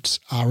glutes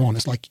are on.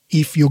 It's like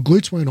if your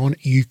glutes weren't on,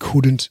 you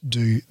couldn't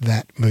do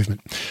that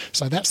movement.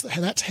 So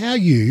that's how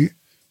you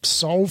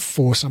solve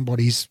for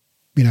somebody's,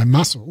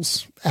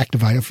 muscles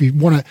activate. If you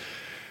want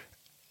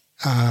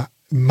to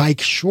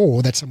make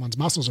sure that someone's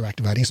muscles are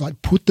activating, it's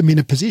like put them in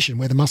a position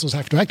where the muscles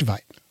have to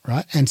activate,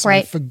 right? And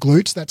so for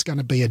glutes, that's going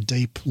to be a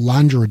deep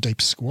lunge or a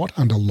deep squat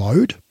under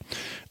load.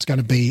 It's going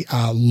to be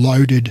a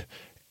loaded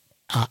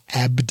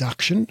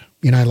abduction,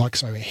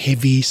 so a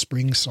heavy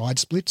spring side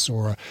splits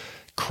or a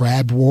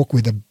crab walk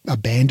with a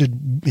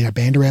banded,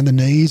 band around the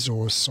knees,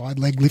 or side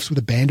leg lifts with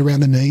a band around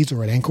the knees,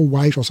 or an ankle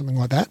weight or something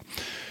like that.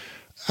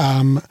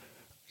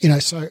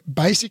 So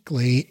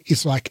basically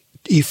it's like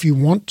if you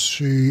want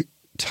to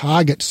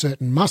target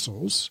certain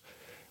muscles,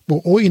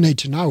 well, all you need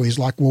to know is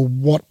like, well,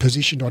 what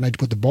position do I need to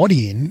put the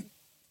body in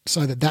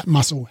so that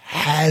muscle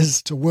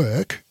has to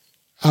work?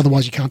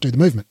 Otherwise you can't do the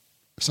movement.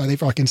 So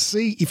if I can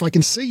see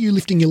you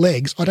lifting your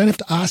legs, I don't have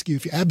to ask you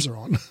if your abs are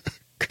on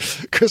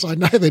because I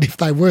know that if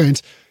they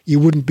weren't, you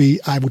wouldn't be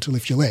able to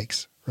lift your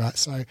legs, right?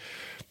 So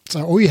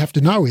all you have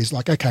to know is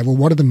like, okay, well,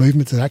 what are the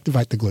movements that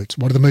activate the glutes?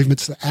 What are the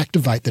movements that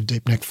activate the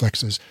deep neck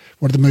flexors?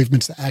 What are the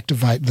movements that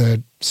activate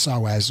the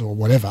psoas or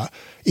whatever?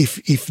 If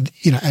and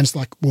it's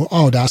like, well,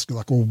 I would ask you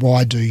like, well,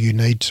 why do you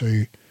need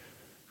to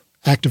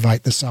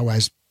activate the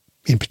psoas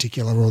in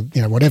particular, or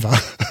whatever?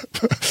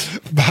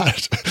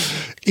 But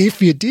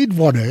if you did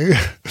want to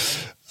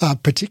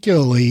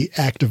particularly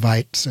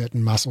activate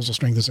certain muscles or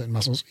strengthen certain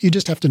muscles, you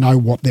just have to know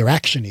what their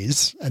action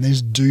is and then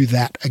just do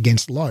that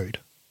against load.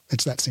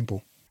 It's that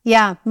simple.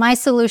 Yeah, my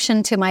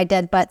solution to my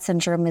dead butt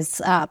syndrome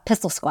is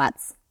pistol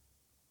squats.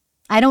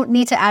 I don't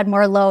need to add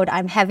more load.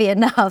 I'm heavy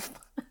enough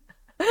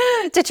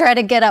to try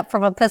to get up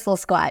from a pistol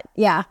squat.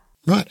 Yeah.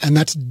 Right, and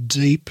that's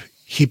deep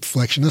hip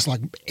flexion. That's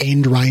like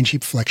end range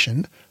hip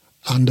flexion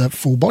under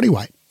full body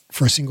weight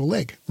for a single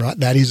leg, right?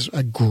 That is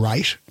a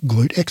great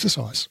glute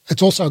exercise.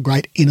 It's also a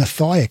great inner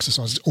thigh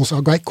exercise. It's also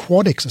a great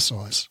quad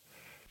exercise.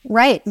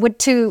 Right,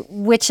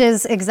 which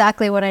is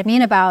exactly what I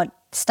mean about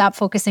stop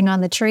focusing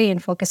on the tree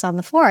and focus on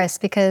the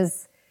forest,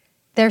 because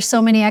there's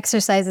so many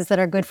exercises that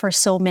are good for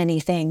so many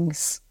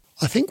things.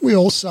 I think we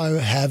also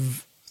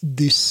have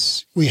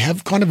we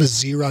have kind of a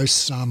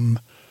zero-sum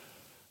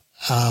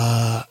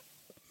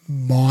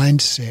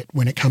mindset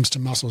when it comes to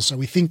muscles. So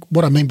we think,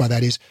 what I mean by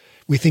that is,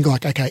 we think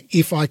like, okay,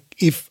 if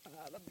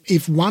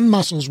one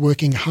muscle's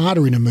working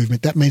harder in a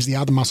movement, that means the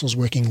other muscle's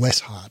working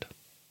less hard,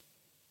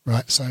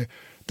 right? So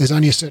there's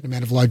only a certain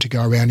amount of load to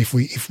go around. If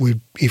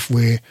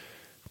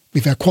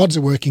our quads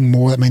are working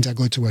more, that means our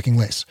glutes are working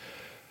less.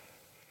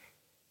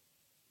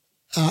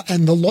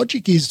 And the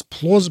logic is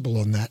plausible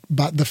on that,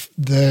 but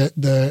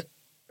the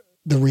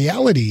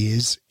reality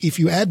is, if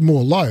you add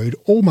more load,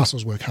 all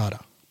muscles work harder.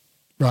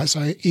 Right,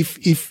 so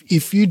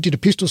if you did a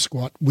pistol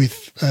squat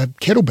with a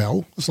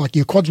kettlebell, it's like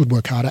your quads would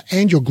work harder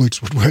and your glutes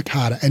would work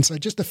harder. And so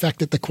just the fact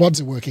that the quads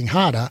are working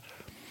harder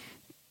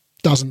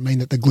doesn't mean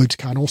that the glutes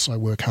can't also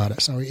work harder.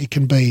 So it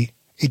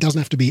doesn't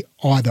have to be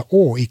either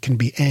or, it can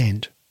be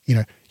and.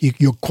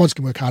 Your quads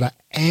can work harder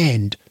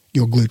and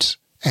your glutes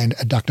and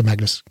adductor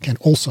magnus can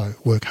also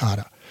work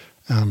harder.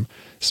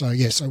 So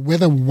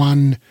whether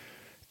one,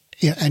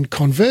 and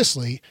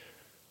conversely,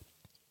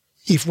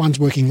 if one's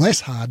working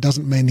less hard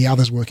doesn't mean the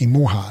other's working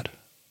more hard.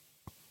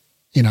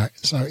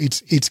 So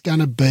it's going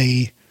to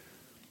be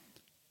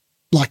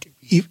like,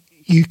 if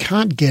you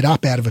can't get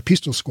up out of a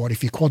pistol squat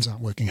if your quads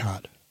aren't working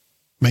hard.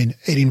 I mean,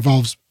 it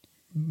involves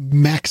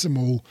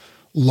maximal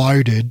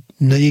loaded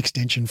knee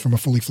extension from a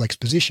fully flexed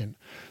position.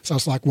 So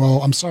it's like,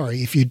 well, I'm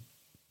sorry, if you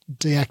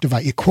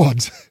deactivate your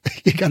quads,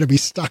 you're going to be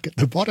stuck at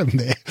the bottom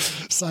there.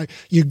 So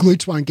your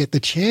glutes won't get the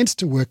chance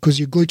to work because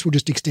your glutes will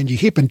just extend your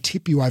hip and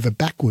tip you over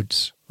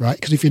backwards, right?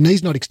 Because if your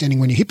knee's not extending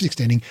when your hip's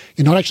extending,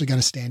 you're not actually going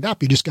to stand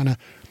up. You're just going to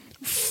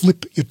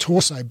flip your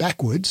torso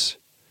backwards.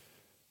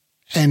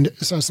 And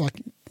so it's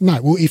like,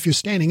 no, well, if you're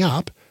standing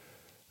up,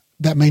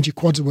 that means your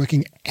quads are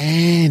working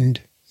and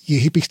your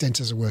hip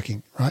extensors are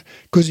working, right?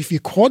 Because if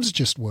your quads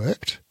just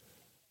worked,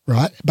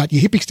 right, but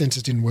your hip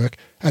extensors didn't work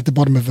at the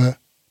bottom of a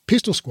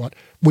pistol squat,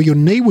 well, your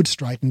knee would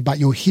straighten, but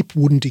your hip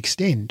wouldn't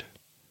extend,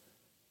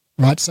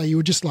 right? So you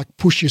would just like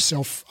push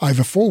yourself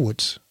over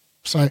forwards.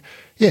 So,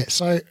 yeah,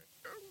 so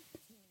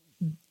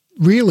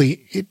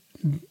really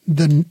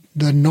the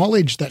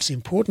knowledge that's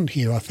important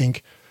here, I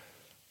think,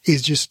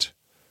 is just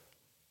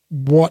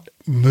what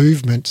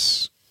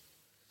movements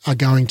are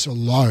going to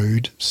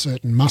load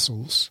certain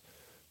muscles.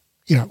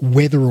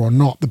 Whether or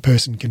not the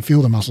person can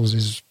feel the muscles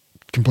is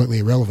completely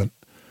irrelevant.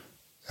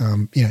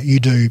 You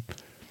do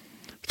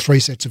 3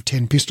 sets of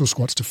 10 pistol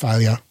squats to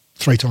failure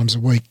 3 times a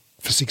week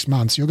for 6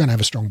 months, you're going to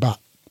have a strong butt.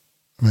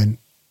 I mean,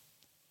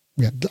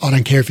 I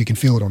don't care if you can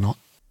feel it or not.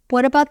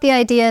 What about the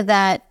idea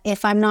that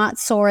if I'm not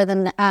sore,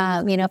 then,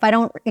 if I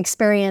don't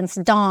experience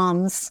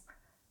DOMS,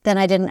 then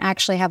I didn't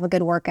actually have a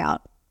good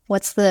workout?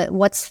 What's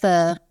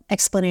the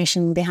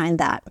explanation behind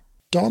that?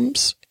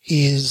 DOMS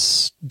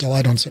is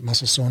delayed onset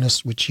muscle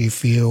soreness, which you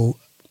feel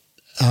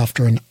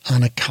after an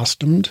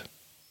unaccustomed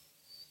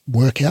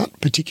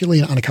workout, particularly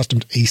an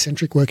unaccustomed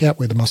eccentric workout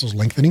where the muscle's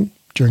lengthening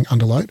during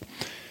underload.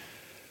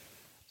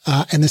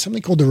 And there's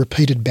something called the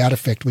repeated bout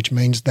effect, which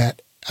means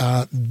that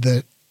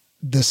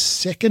the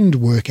second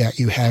workout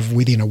you have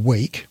within a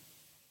week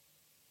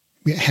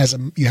you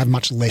have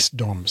much less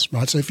DOMS,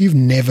 right? So if you've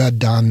never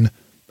done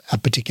a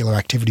particular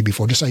activity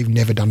before, just say you've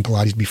never done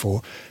Pilates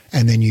before,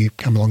 and then you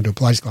come along to a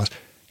Pilates class,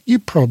 you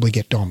probably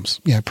get DOMS,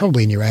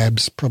 probably in your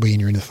abs, probably in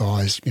your inner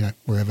thighs,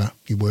 wherever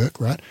you work,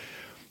 right?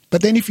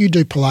 But then if you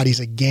do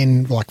Pilates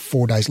again, like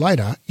 4 days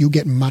later, you'll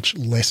get much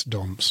less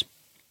DOMS.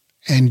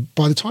 And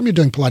by the time you're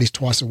doing Pilates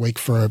twice a week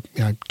for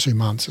 2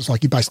 months, it's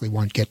like you basically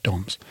won't get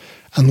DOMS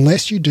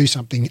unless you do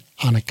something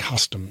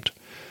unaccustomed.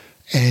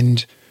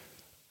 And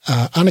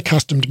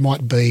unaccustomed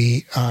might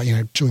be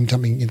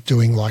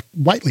doing like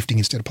weightlifting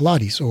instead of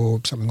Pilates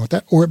or something like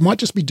that, or it might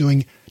just be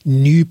doing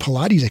new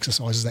Pilates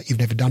exercises that you've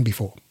never done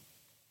before,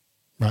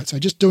 right? So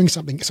just doing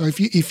something. So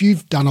if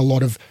you've done a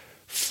lot of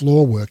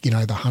floor work,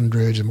 the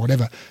hundreds and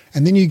whatever,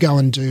 and then you go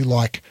and do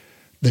like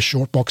the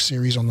short box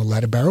series on the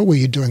ladder barrel where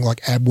you're doing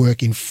like ab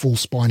work in full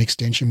spine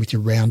extension with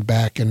your round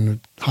back and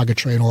hug a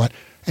tree and all that,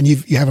 and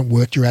you haven't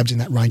worked your abs in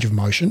that range of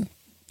motion,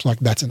 it's like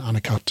that's an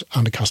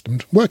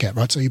unaccustomed workout,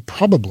 right? So you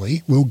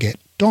probably will get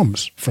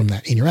DOMS from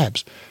that in your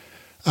abs.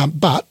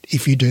 But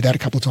if you do that a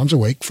couple of times a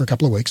week for a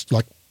couple of weeks,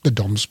 like the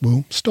DOMS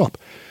will stop.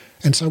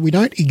 And so we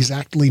don't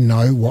exactly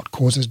know what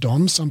causes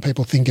DOMS. Some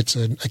people think it's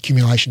an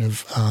accumulation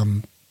of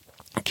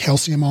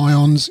calcium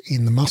ions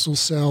in the muscle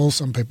cells.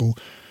 Some people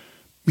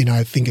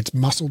think it's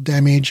muscle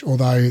damage,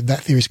 although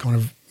that theory kind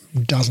of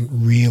doesn't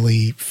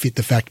really fit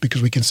the fact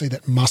because we can see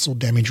that muscle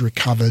damage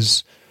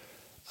recovers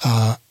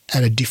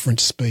at a different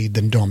speed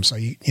than DOMS. So,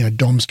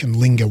 DOMS can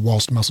linger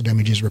whilst muscle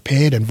damage is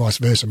repaired and vice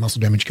versa.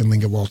 Muscle damage can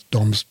linger whilst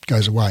DOMS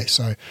goes away.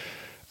 So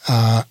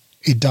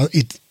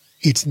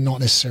it's not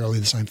necessarily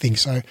the same thing.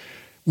 So,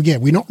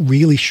 we're not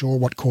really sure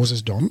what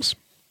causes DOMS,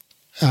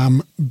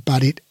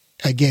 but it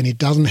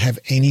doesn't have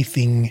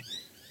anything.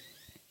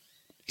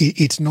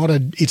 It's not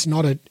an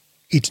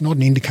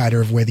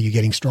indicator of whether you're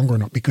getting stronger or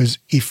not, because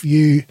if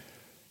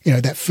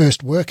that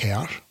first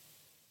workout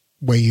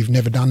where you've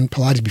never done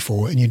Pilates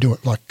before and you do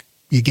it, like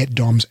you get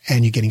DOMS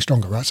and you're getting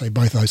stronger, right? So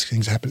both those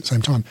things happen at the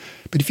same time.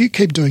 But if you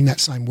keep doing that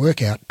same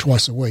workout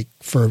twice a week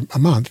for a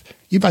month,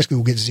 you basically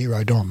will get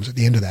 0 DOMS at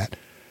the end of that.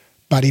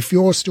 But if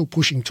you're still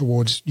pushing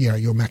towards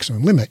your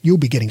maximum limit, you'll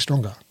be getting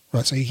stronger,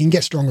 right? So you can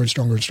get stronger and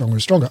stronger and stronger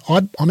and stronger.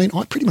 I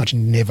pretty much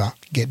never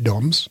get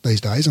DOMS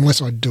these days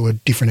unless I do a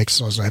different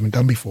exercise I haven't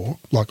done before,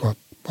 like I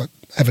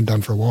haven't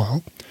done for a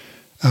while.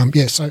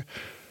 So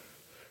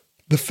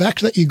the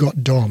fact that you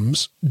got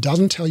DOMS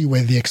doesn't tell you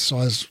whether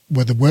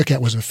the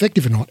workout was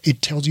effective or not.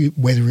 It tells you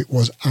whether it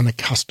was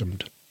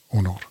unaccustomed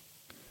or not.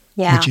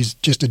 Yeah. Which is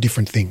just a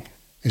different thing.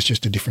 It's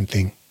just a different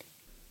thing.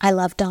 I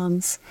love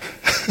DOMS.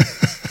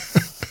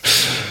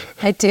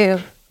 I do.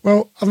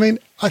 Well,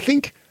 I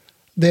think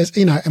there's,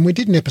 and we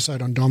did an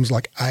episode on DOMS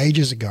like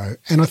ages ago,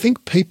 and I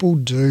think people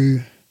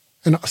do,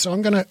 and so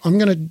I'm going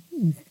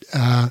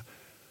to,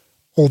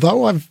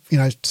 although I've,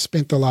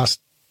 spent the last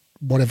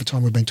whatever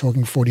time we've been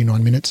talking,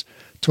 49 minutes,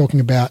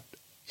 talking about,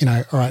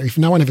 all right, if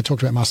no one ever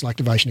talked about muscle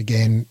activation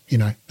again,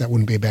 that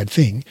wouldn't be a bad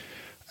thing.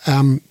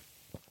 And,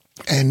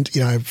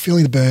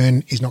 feeling the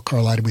burn is not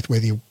correlated with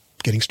whether you're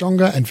getting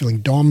stronger, and feeling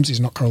DOMS is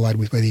not correlated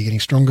with whether you're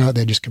getting stronger.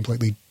 They're just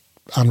completely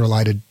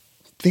unrelated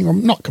thing, or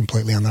not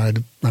completely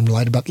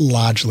unrelated, but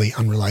largely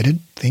unrelated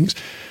things.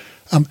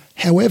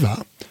 However,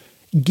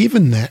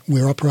 given that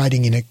we're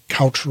operating in a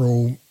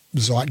cultural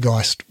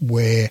zeitgeist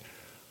where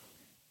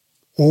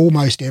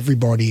almost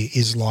everybody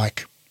is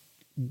like,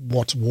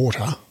 what's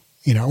water?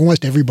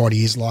 Almost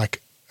everybody is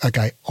like,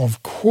 okay,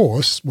 of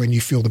course, when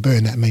you feel the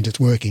burn, that means it's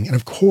working. And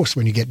of course,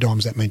 when you get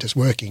DOMS, that means it's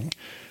working.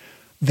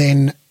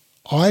 Then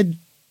I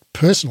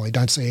personally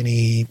don't see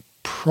any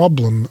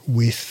problem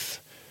with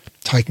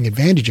taking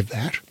advantage of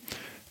that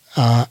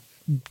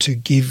to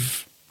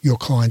give your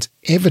clients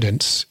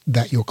evidence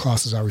that your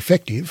classes are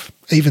effective,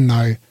 even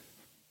though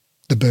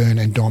the burn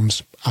and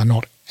DOMS are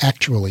not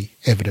actually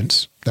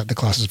evidence that the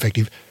class is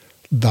effective.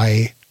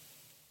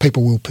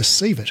 People will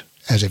perceive it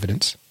as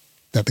evidence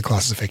that the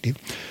class is effective.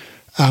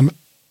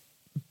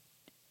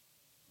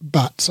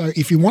 But so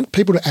if you want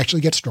people to actually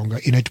get stronger,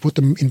 you need to put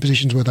them in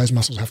positions where those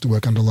muscles have to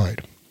work under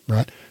load,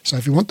 right? So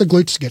if you want the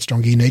glutes to get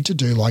stronger, you need to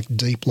do like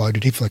deep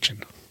loaded hip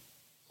flexion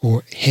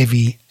or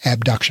heavy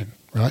abduction,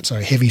 right? So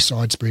heavy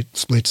side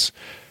splits,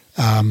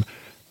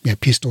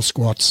 pistol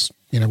squats,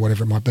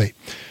 whatever it might be,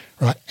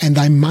 right? And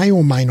they may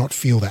or may not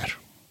feel that,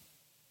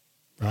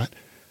 right?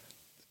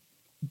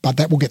 But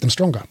that will get them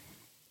stronger.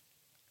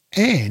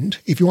 And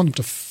if you want them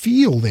to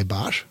feel their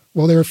butt,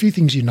 well, there are a few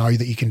things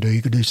that you can do.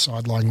 You could do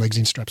side lying legs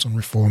in straps on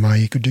reformer.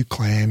 You could do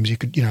clams. You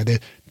could, there are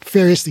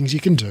various things you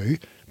can do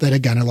that are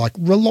going to like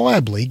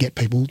reliably get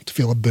people to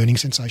feel a burning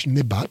sensation in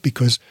their butt,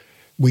 because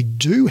we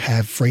do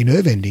have free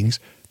nerve endings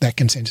that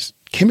can sense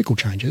chemical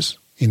changes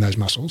in those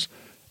muscles.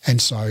 And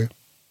so,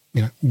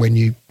 when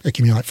you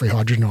accumulate free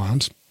hydrogen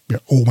ions,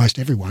 almost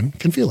everyone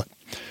can feel it.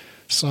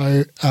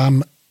 So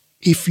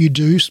if you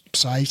do,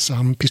 say,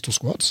 some pistol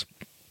squats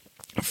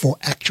for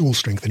actual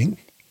strengthening,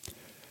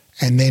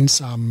 and then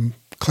some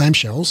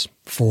clamshells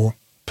for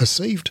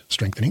perceived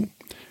strengthening,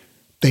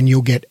 then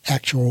you'll get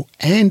actual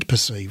and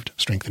perceived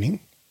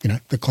strengthening.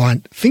 The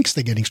client thinks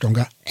they're getting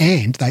stronger,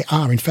 and they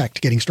are, in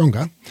fact, getting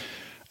stronger.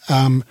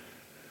 And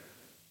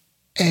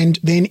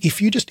then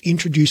if you just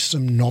introduce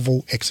some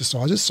novel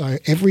exercises, so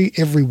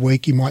every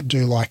week you might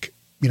do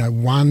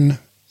one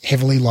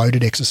heavily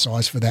loaded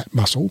exercise for that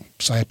muscle,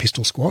 say a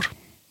pistol squat,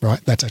 right?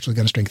 That's actually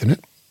going to strengthen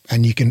it.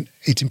 And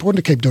it's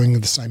important to keep doing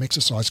the same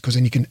exercise, because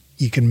then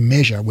you can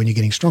measure when you're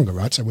getting stronger,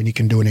 right? So when you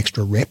can do an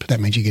extra rep, that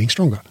means you're getting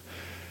stronger.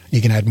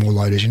 You can add more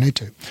load as you need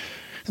to.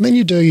 And then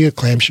you do your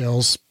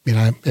clamshells,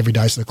 every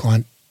day, so the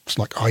client's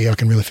like, oh yeah, I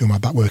can really feel my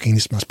butt working.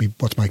 This must be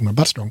what's making my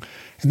butt strong.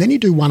 And then you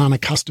do one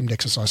unaccustomed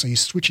exercise, so you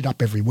switch it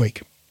up every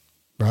week,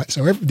 right?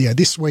 So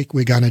this week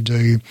we're going to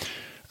do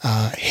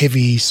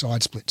heavy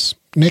side splits.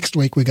 Next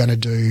week we're going to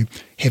do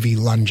heavy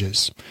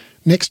lunges.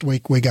 Next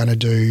week we're going to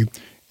do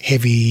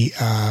heavy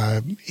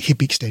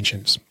hip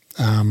extensions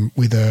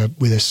with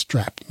a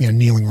strap,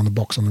 kneeling on the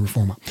box on the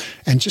reformer,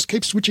 and just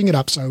keep switching it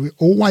up. So we're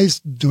always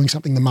doing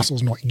something the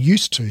muscle's not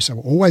used to. So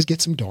we'll always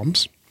get some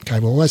DOMs. Okay,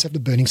 we'll always have the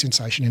burning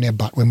sensation in our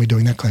butt when we're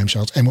doing that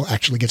clamshells, and we'll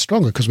actually get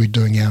stronger because we're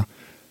doing our,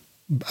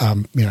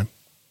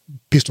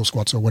 pistol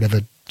squats or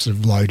whatever sort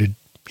of loaded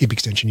hip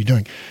extension you're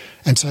doing.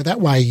 And so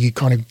that way you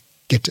kind of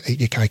get to eat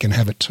your cake and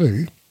have it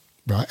too,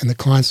 right? And the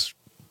clients,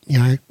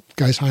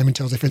 goes home and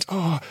tells their friends,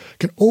 oh, I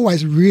can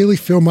always really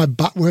feel my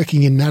butt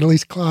working in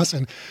Natalie's class,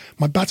 and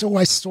my butt's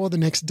always sore the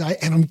next day,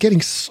 and I'm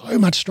getting so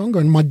much stronger,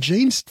 and my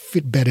jeans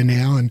fit better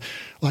now. And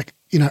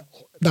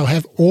they'll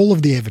have all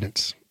of the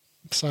evidence.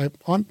 So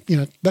I'm,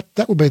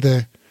 that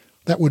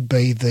would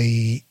be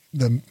the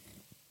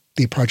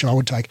approach I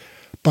would take.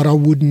 But I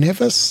would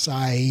never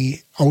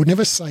say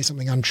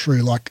something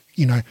untrue, like,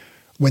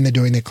 when they're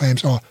doing their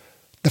clams, oh,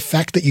 the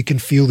fact that you can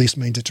feel this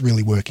means it's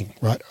really working,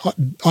 right?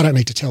 I don't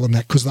need to tell them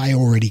that, because they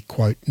already,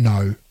 quote,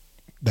 know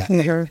that.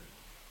 Mm-hmm.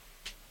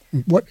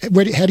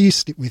 How do you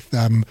stick with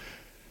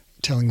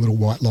telling little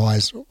white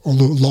lies or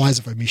little lies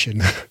of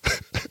omission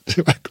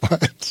to our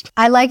clients?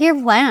 I like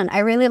your plan. I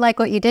really like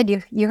what you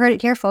did. You heard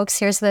it here, folks.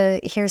 Here's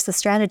the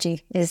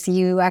strategy: is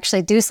you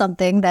actually do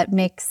something that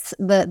makes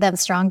them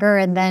stronger,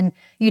 and then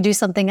you do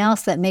something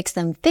else that makes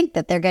them think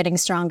that they're getting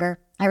stronger.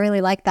 I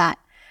really like that.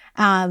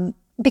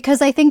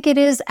 Because I think it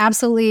is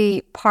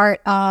absolutely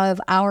part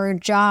of our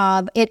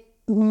job.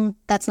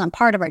 That's not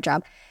part of our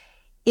job.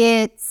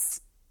 It's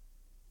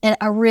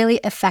a really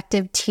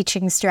effective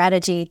teaching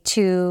strategy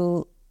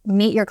to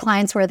meet your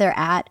clients where they're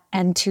at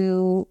and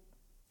to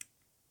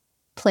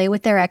play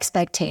with their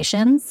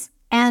expectations.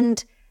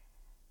 And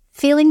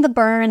feeling the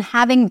burn,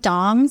 having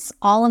DOMs,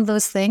 all of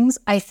those things,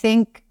 I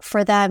think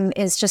for them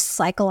is just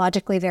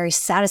psychologically very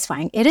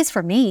satisfying. It is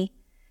for me.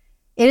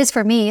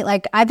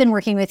 Like, I've been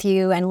working with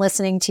you and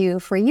listening to you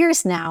for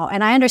years now,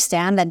 and I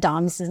understand that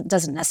DOMs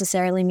doesn't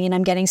necessarily mean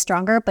I'm getting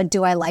stronger, but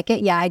do I like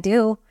it? Yeah, I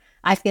do.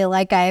 I feel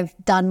like I've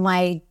done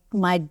my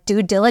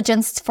due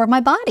diligence for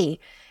my body.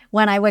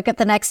 When I wake up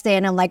the next day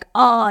and I'm like,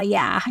 oh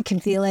yeah, I can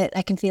feel it.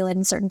 I can feel it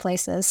in certain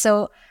places.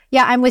 So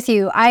yeah, I'm with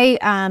you.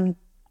 I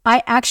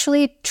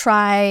actually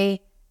try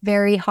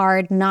very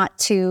hard not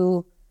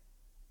to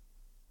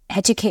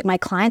educate my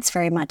clients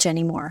very much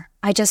anymore.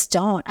 I just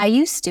don't. I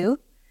used to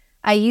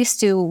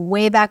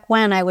way back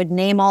when. I would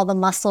name all the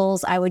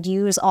muscles. I would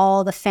use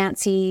all the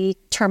fancy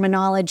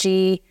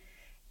terminology.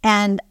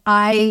 And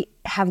I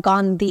have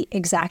gone the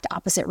exact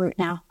opposite route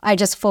now. I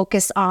just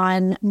focus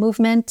on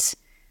movement.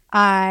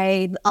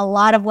 A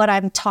lot of what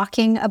I'm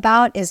talking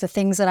about is the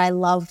things that I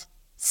love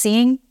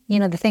seeing,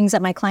 the things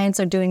that my clients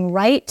are doing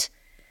right.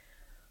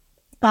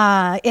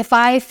 If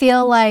I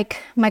feel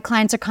like my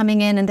clients are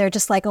coming in and they're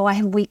just like, oh, I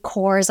have weak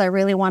cores, I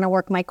really want to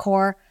work my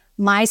core,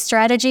 my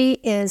strategy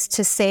is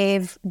to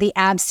save the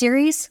ab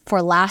series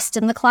for last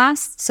in the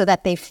class so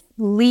that they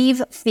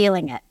leave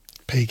feeling it.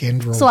 Peak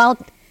end roll. So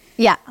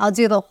I'll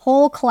do the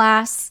whole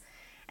class,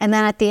 and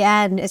then at the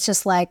end, it's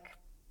just like,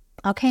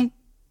 okay,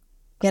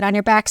 get on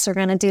your backs. We're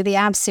going to do the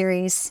ab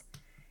series.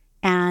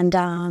 And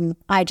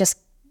I just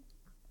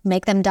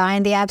make them die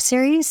in the ab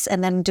series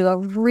and then do a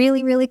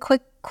really, really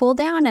quick cool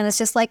down. And it's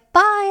just like,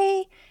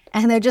 bye.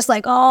 And they're just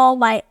like, oh,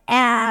 my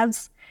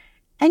abs.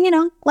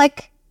 And,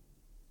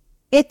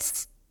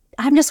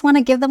 I just want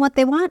to give them what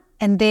they want,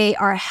 and they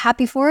are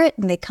happy for it,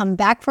 and they come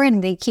back for it,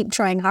 and they keep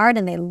trying hard,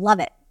 and they love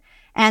it.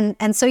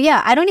 And so,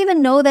 yeah, I don't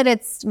even know that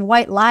it's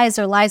white lies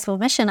or lies of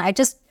omission.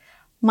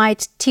 My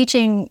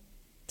teaching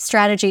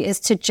strategy is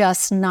to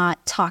just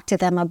not talk to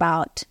them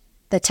about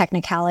the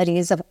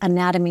technicalities of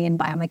anatomy and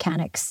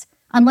biomechanics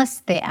unless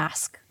they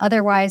ask.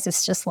 Otherwise,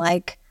 it's just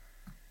like,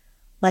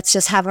 let's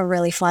just have a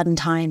really fun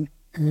time.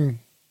 Mm.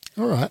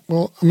 All right.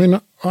 Well, I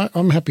mean,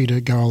 I'm happy to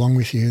go along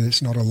with you.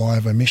 It's not a lie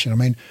of omission. I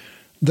mean,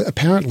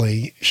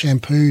 apparently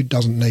shampoo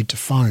doesn't need to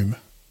foam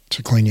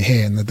to clean your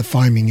hair, and the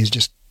foaming is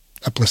just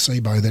a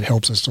placebo that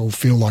helps us all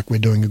feel like we're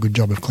doing a good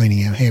job of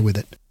cleaning our hair with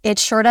it. It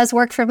sure does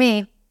work for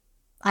me.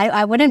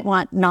 I wouldn't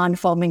want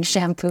non-foaming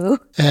shampoo.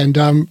 And,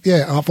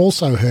 I've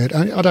also heard,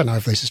 I don't know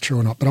if this is true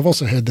or not, but I've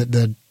also heard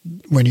that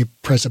when you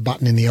press a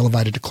button in the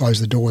elevator to close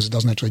the doors, it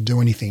doesn't actually do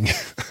anything.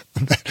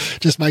 That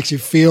just makes you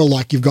feel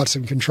like you've got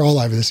some control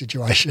over the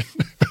situation.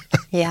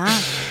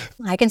 Yeah,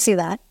 I can see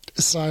that.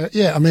 So,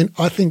 yeah, I mean,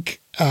 I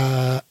think,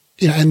 and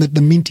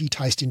the minty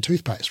taste in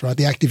toothpaste, right?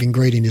 The active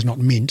ingredient is not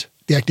mint.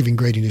 The active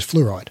ingredient is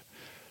fluoride.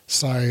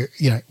 So,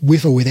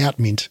 with or without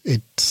mint,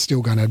 it's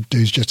still going to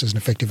do just as an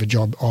effective a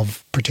job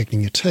of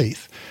protecting your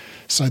teeth.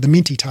 So the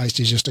minty taste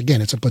is just,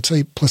 again, it's a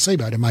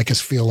placebo to make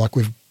us feel like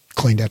we've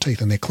cleaned our teeth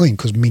and they're clean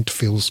because mint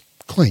feels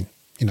clean,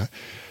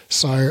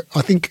 So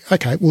I think,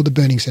 okay, well, the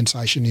burning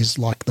sensation is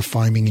like the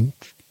foaming in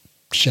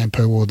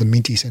shampoo or the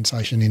minty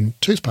sensation in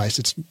toothpaste.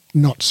 It's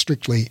not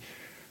strictly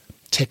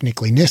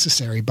technically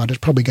necessary, but it's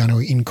probably going to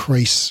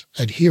increase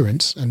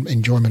adherence and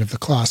enjoyment of the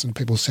class and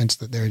people's sense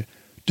that they're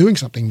doing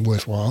something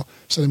worthwhile,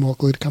 so they're more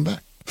likely to come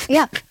back.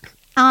 Yeah.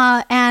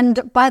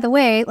 And by the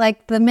way,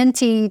 like the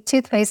minty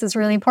toothpaste is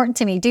really important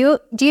to me. Do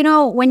you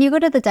know when you go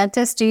to the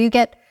dentist, do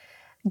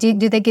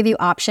they give you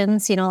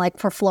options, like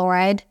for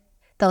fluoride?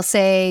 They'll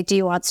say, do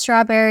you want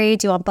strawberry?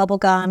 Do you want bubble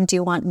gum? Do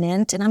you want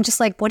mint? And I'm just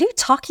like, what are you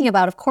talking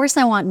about? Of course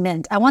I want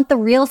mint. I want the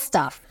real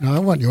stuff. No, I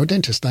want your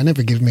dentist. They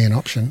never give me an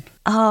option.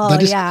 Oh,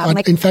 yeah.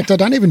 In fact, I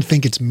don't even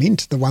think it's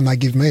mint, the one they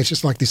give me. It's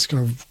just like this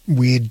kind of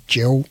weird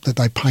gel that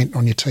they paint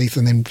on your teeth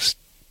and then...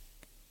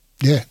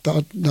 Yeah,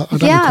 I don't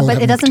recall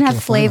but it doesn't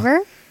have flavor.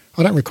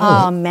 I don't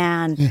recall. Oh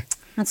man, yeah.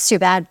 That's too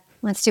bad.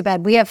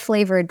 We have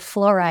flavored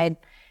fluoride.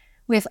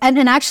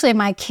 And actually,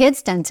 my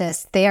kids'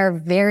 dentists, they are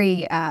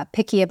very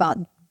picky about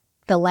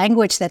the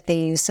language that they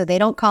use. So they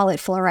don't call it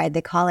fluoride;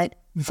 they call it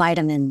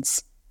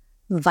vitamins.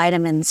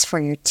 Vitamins for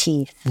your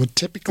teeth. Well,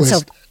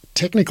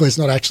 technically, it's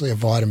not actually a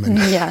vitamin.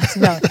 Yeah,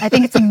 no, I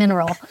think it's a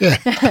mineral.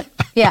 Yeah,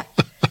 yeah,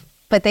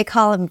 but they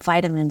call them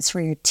vitamins for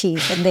your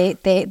teeth, and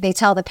they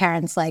tell the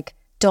parents like,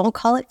 don't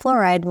call it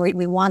fluoride.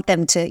 We want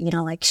them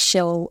to,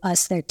 show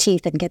us their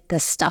teeth and get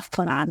this stuff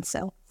put on.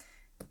 So,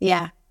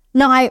 yeah.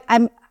 No,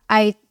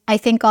 I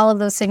think all of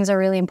those things are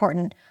really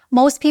important.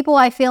 Most people,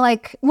 I feel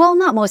like, well,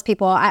 not most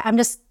people.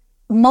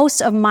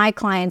 Most of my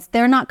clients,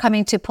 they're not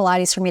coming to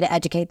Pilates for me to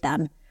educate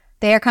them.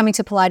 They are coming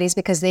to Pilates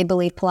because they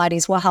believe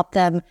Pilates will help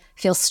them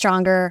feel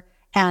stronger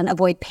and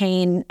avoid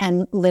pain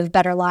and live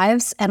better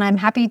lives. And I'm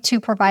happy to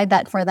provide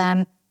that for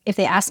them. If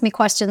they ask me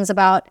questions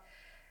about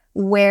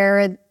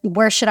where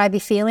should I be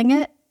feeling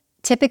it?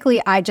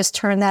 Typically, I just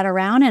turn that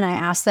around and I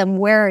ask them,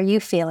 where are you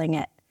feeling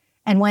it?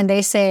 And when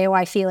they say,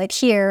 I feel it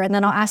here, and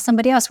then I'll ask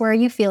somebody else, where are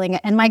you feeling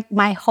it? And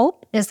my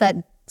hope is that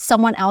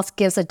someone else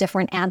gives a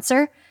different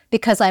answer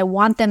because I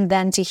want them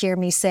then to hear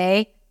me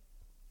say,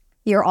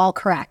 you're all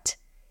correct.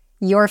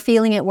 You're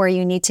feeling it where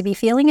you need to be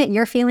feeling it.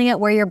 You're feeling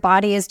it where your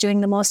body is doing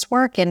the most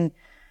work. And,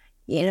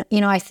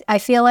 I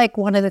feel like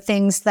one of the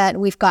things that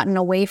we've gotten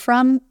away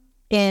from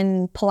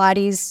in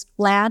Pilates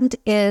land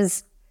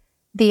is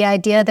the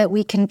idea that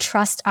we can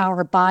trust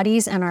our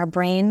bodies and our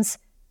brains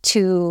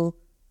to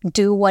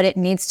do what it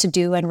needs to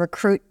do and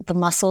recruit the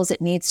muscles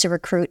it needs to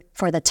recruit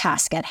for the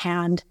task at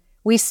hand.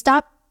 We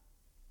stop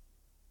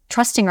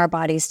trusting our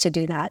bodies to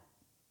do that,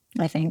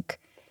 I think.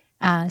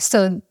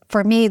 So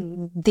for me,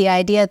 the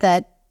idea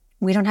that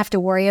we don't have to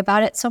worry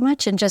about it so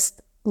much and just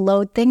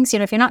load things,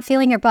 if you're not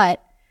feeling your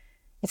butt,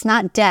 it's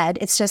not dead.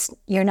 It's just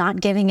you're not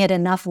giving it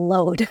enough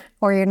load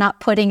or you're not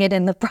putting it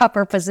in the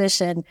proper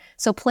position.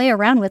 So play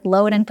around with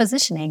load and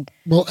positioning.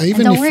 Well,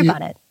 don't worry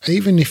about it.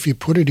 Even if you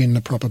put it in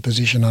the proper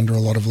position under a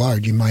lot of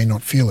load, you may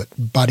not feel it,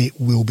 but it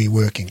will be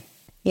working.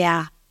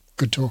 Yeah.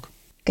 Good talk.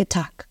 Good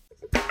talk.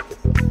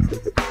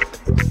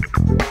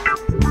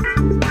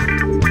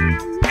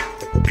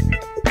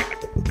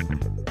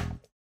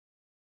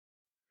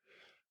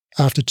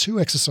 After 2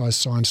 exercise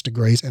science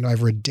degrees and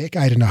over a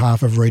decade and a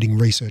half of reading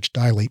research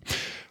daily,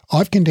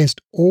 I've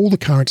condensed all the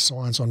current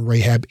science on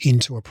rehab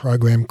into a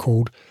program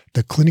called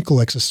the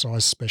Clinical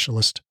Exercise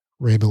Specialist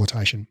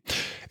Rehabilitation.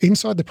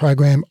 Inside the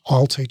program,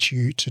 I'll teach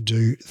you to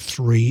do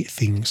 3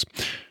 things.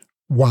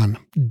 1,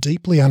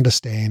 deeply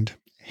understand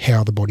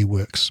how the body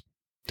works.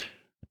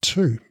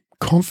 2,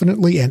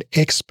 confidently and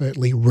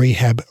expertly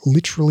rehab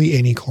literally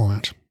any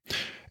client.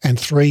 And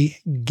 3,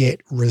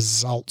 get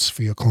results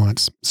for your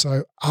clients.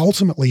 So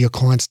ultimately your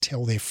clients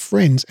tell their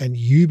friends and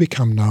you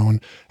become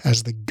known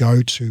as the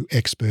go-to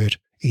expert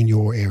in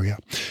your area.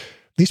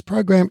 This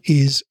program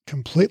is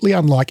completely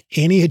unlike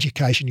any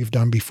education you've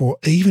done before,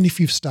 even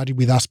if you've studied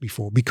with us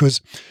before, because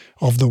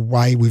of the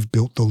way we've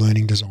built the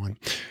learning design.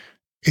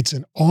 It's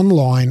an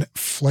online,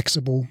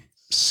 flexible,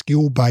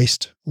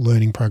 skill-based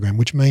learning program,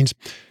 which means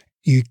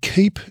you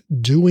keep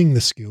doing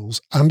the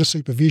skills under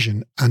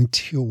supervision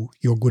until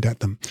you're good at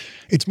them.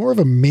 It's more of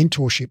a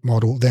mentorship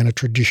model than a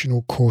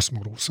traditional course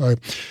model. So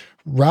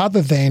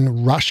rather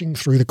than rushing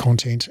through the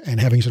content and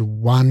having sort of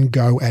one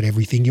go at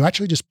everything, you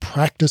actually just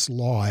practice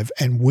live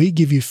and we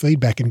give you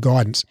feedback and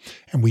guidance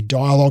and we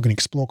dialogue and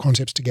explore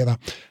concepts together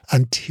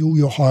until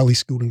you're highly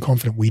skilled and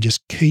confident. We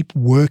just keep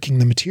working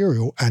the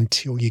material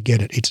until you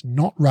get it. It's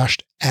not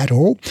rushed at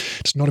all.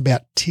 It's not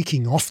about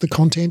ticking off the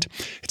content.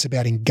 It's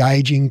about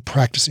engaging,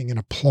 practicing, and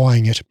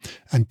applying it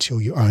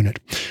until you own it.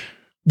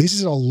 This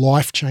is a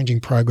life-changing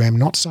program,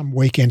 not some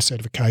weekend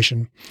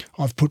certification.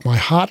 I've put my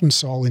heart and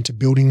soul into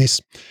building this,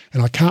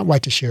 and I can't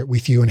wait to share it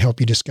with you and help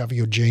you discover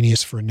your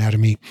genius for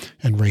anatomy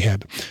and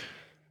rehab.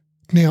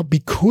 Now,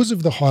 because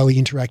of the highly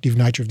interactive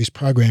nature of this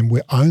program,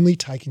 we're only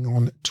taking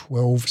on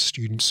 12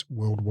 students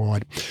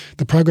worldwide.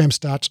 The program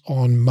starts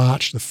on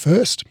March the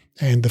 1st,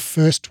 and the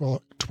first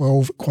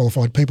 12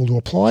 qualified people to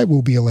apply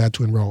will be allowed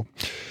to enroll.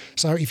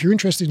 So if you're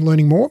interested in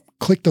learning more,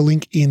 click the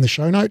link in the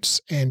show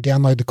notes and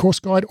download the course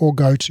guide, or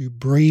go to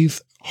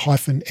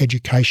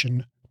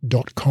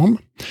breathe-education.com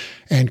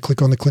and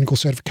click on the clinical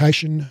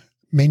certification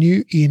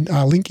menu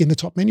link in the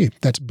top menu.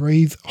 That's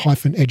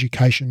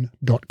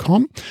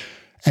breathe-education.com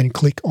and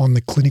click on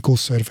the clinical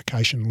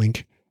certification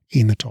link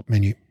in the top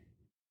menu.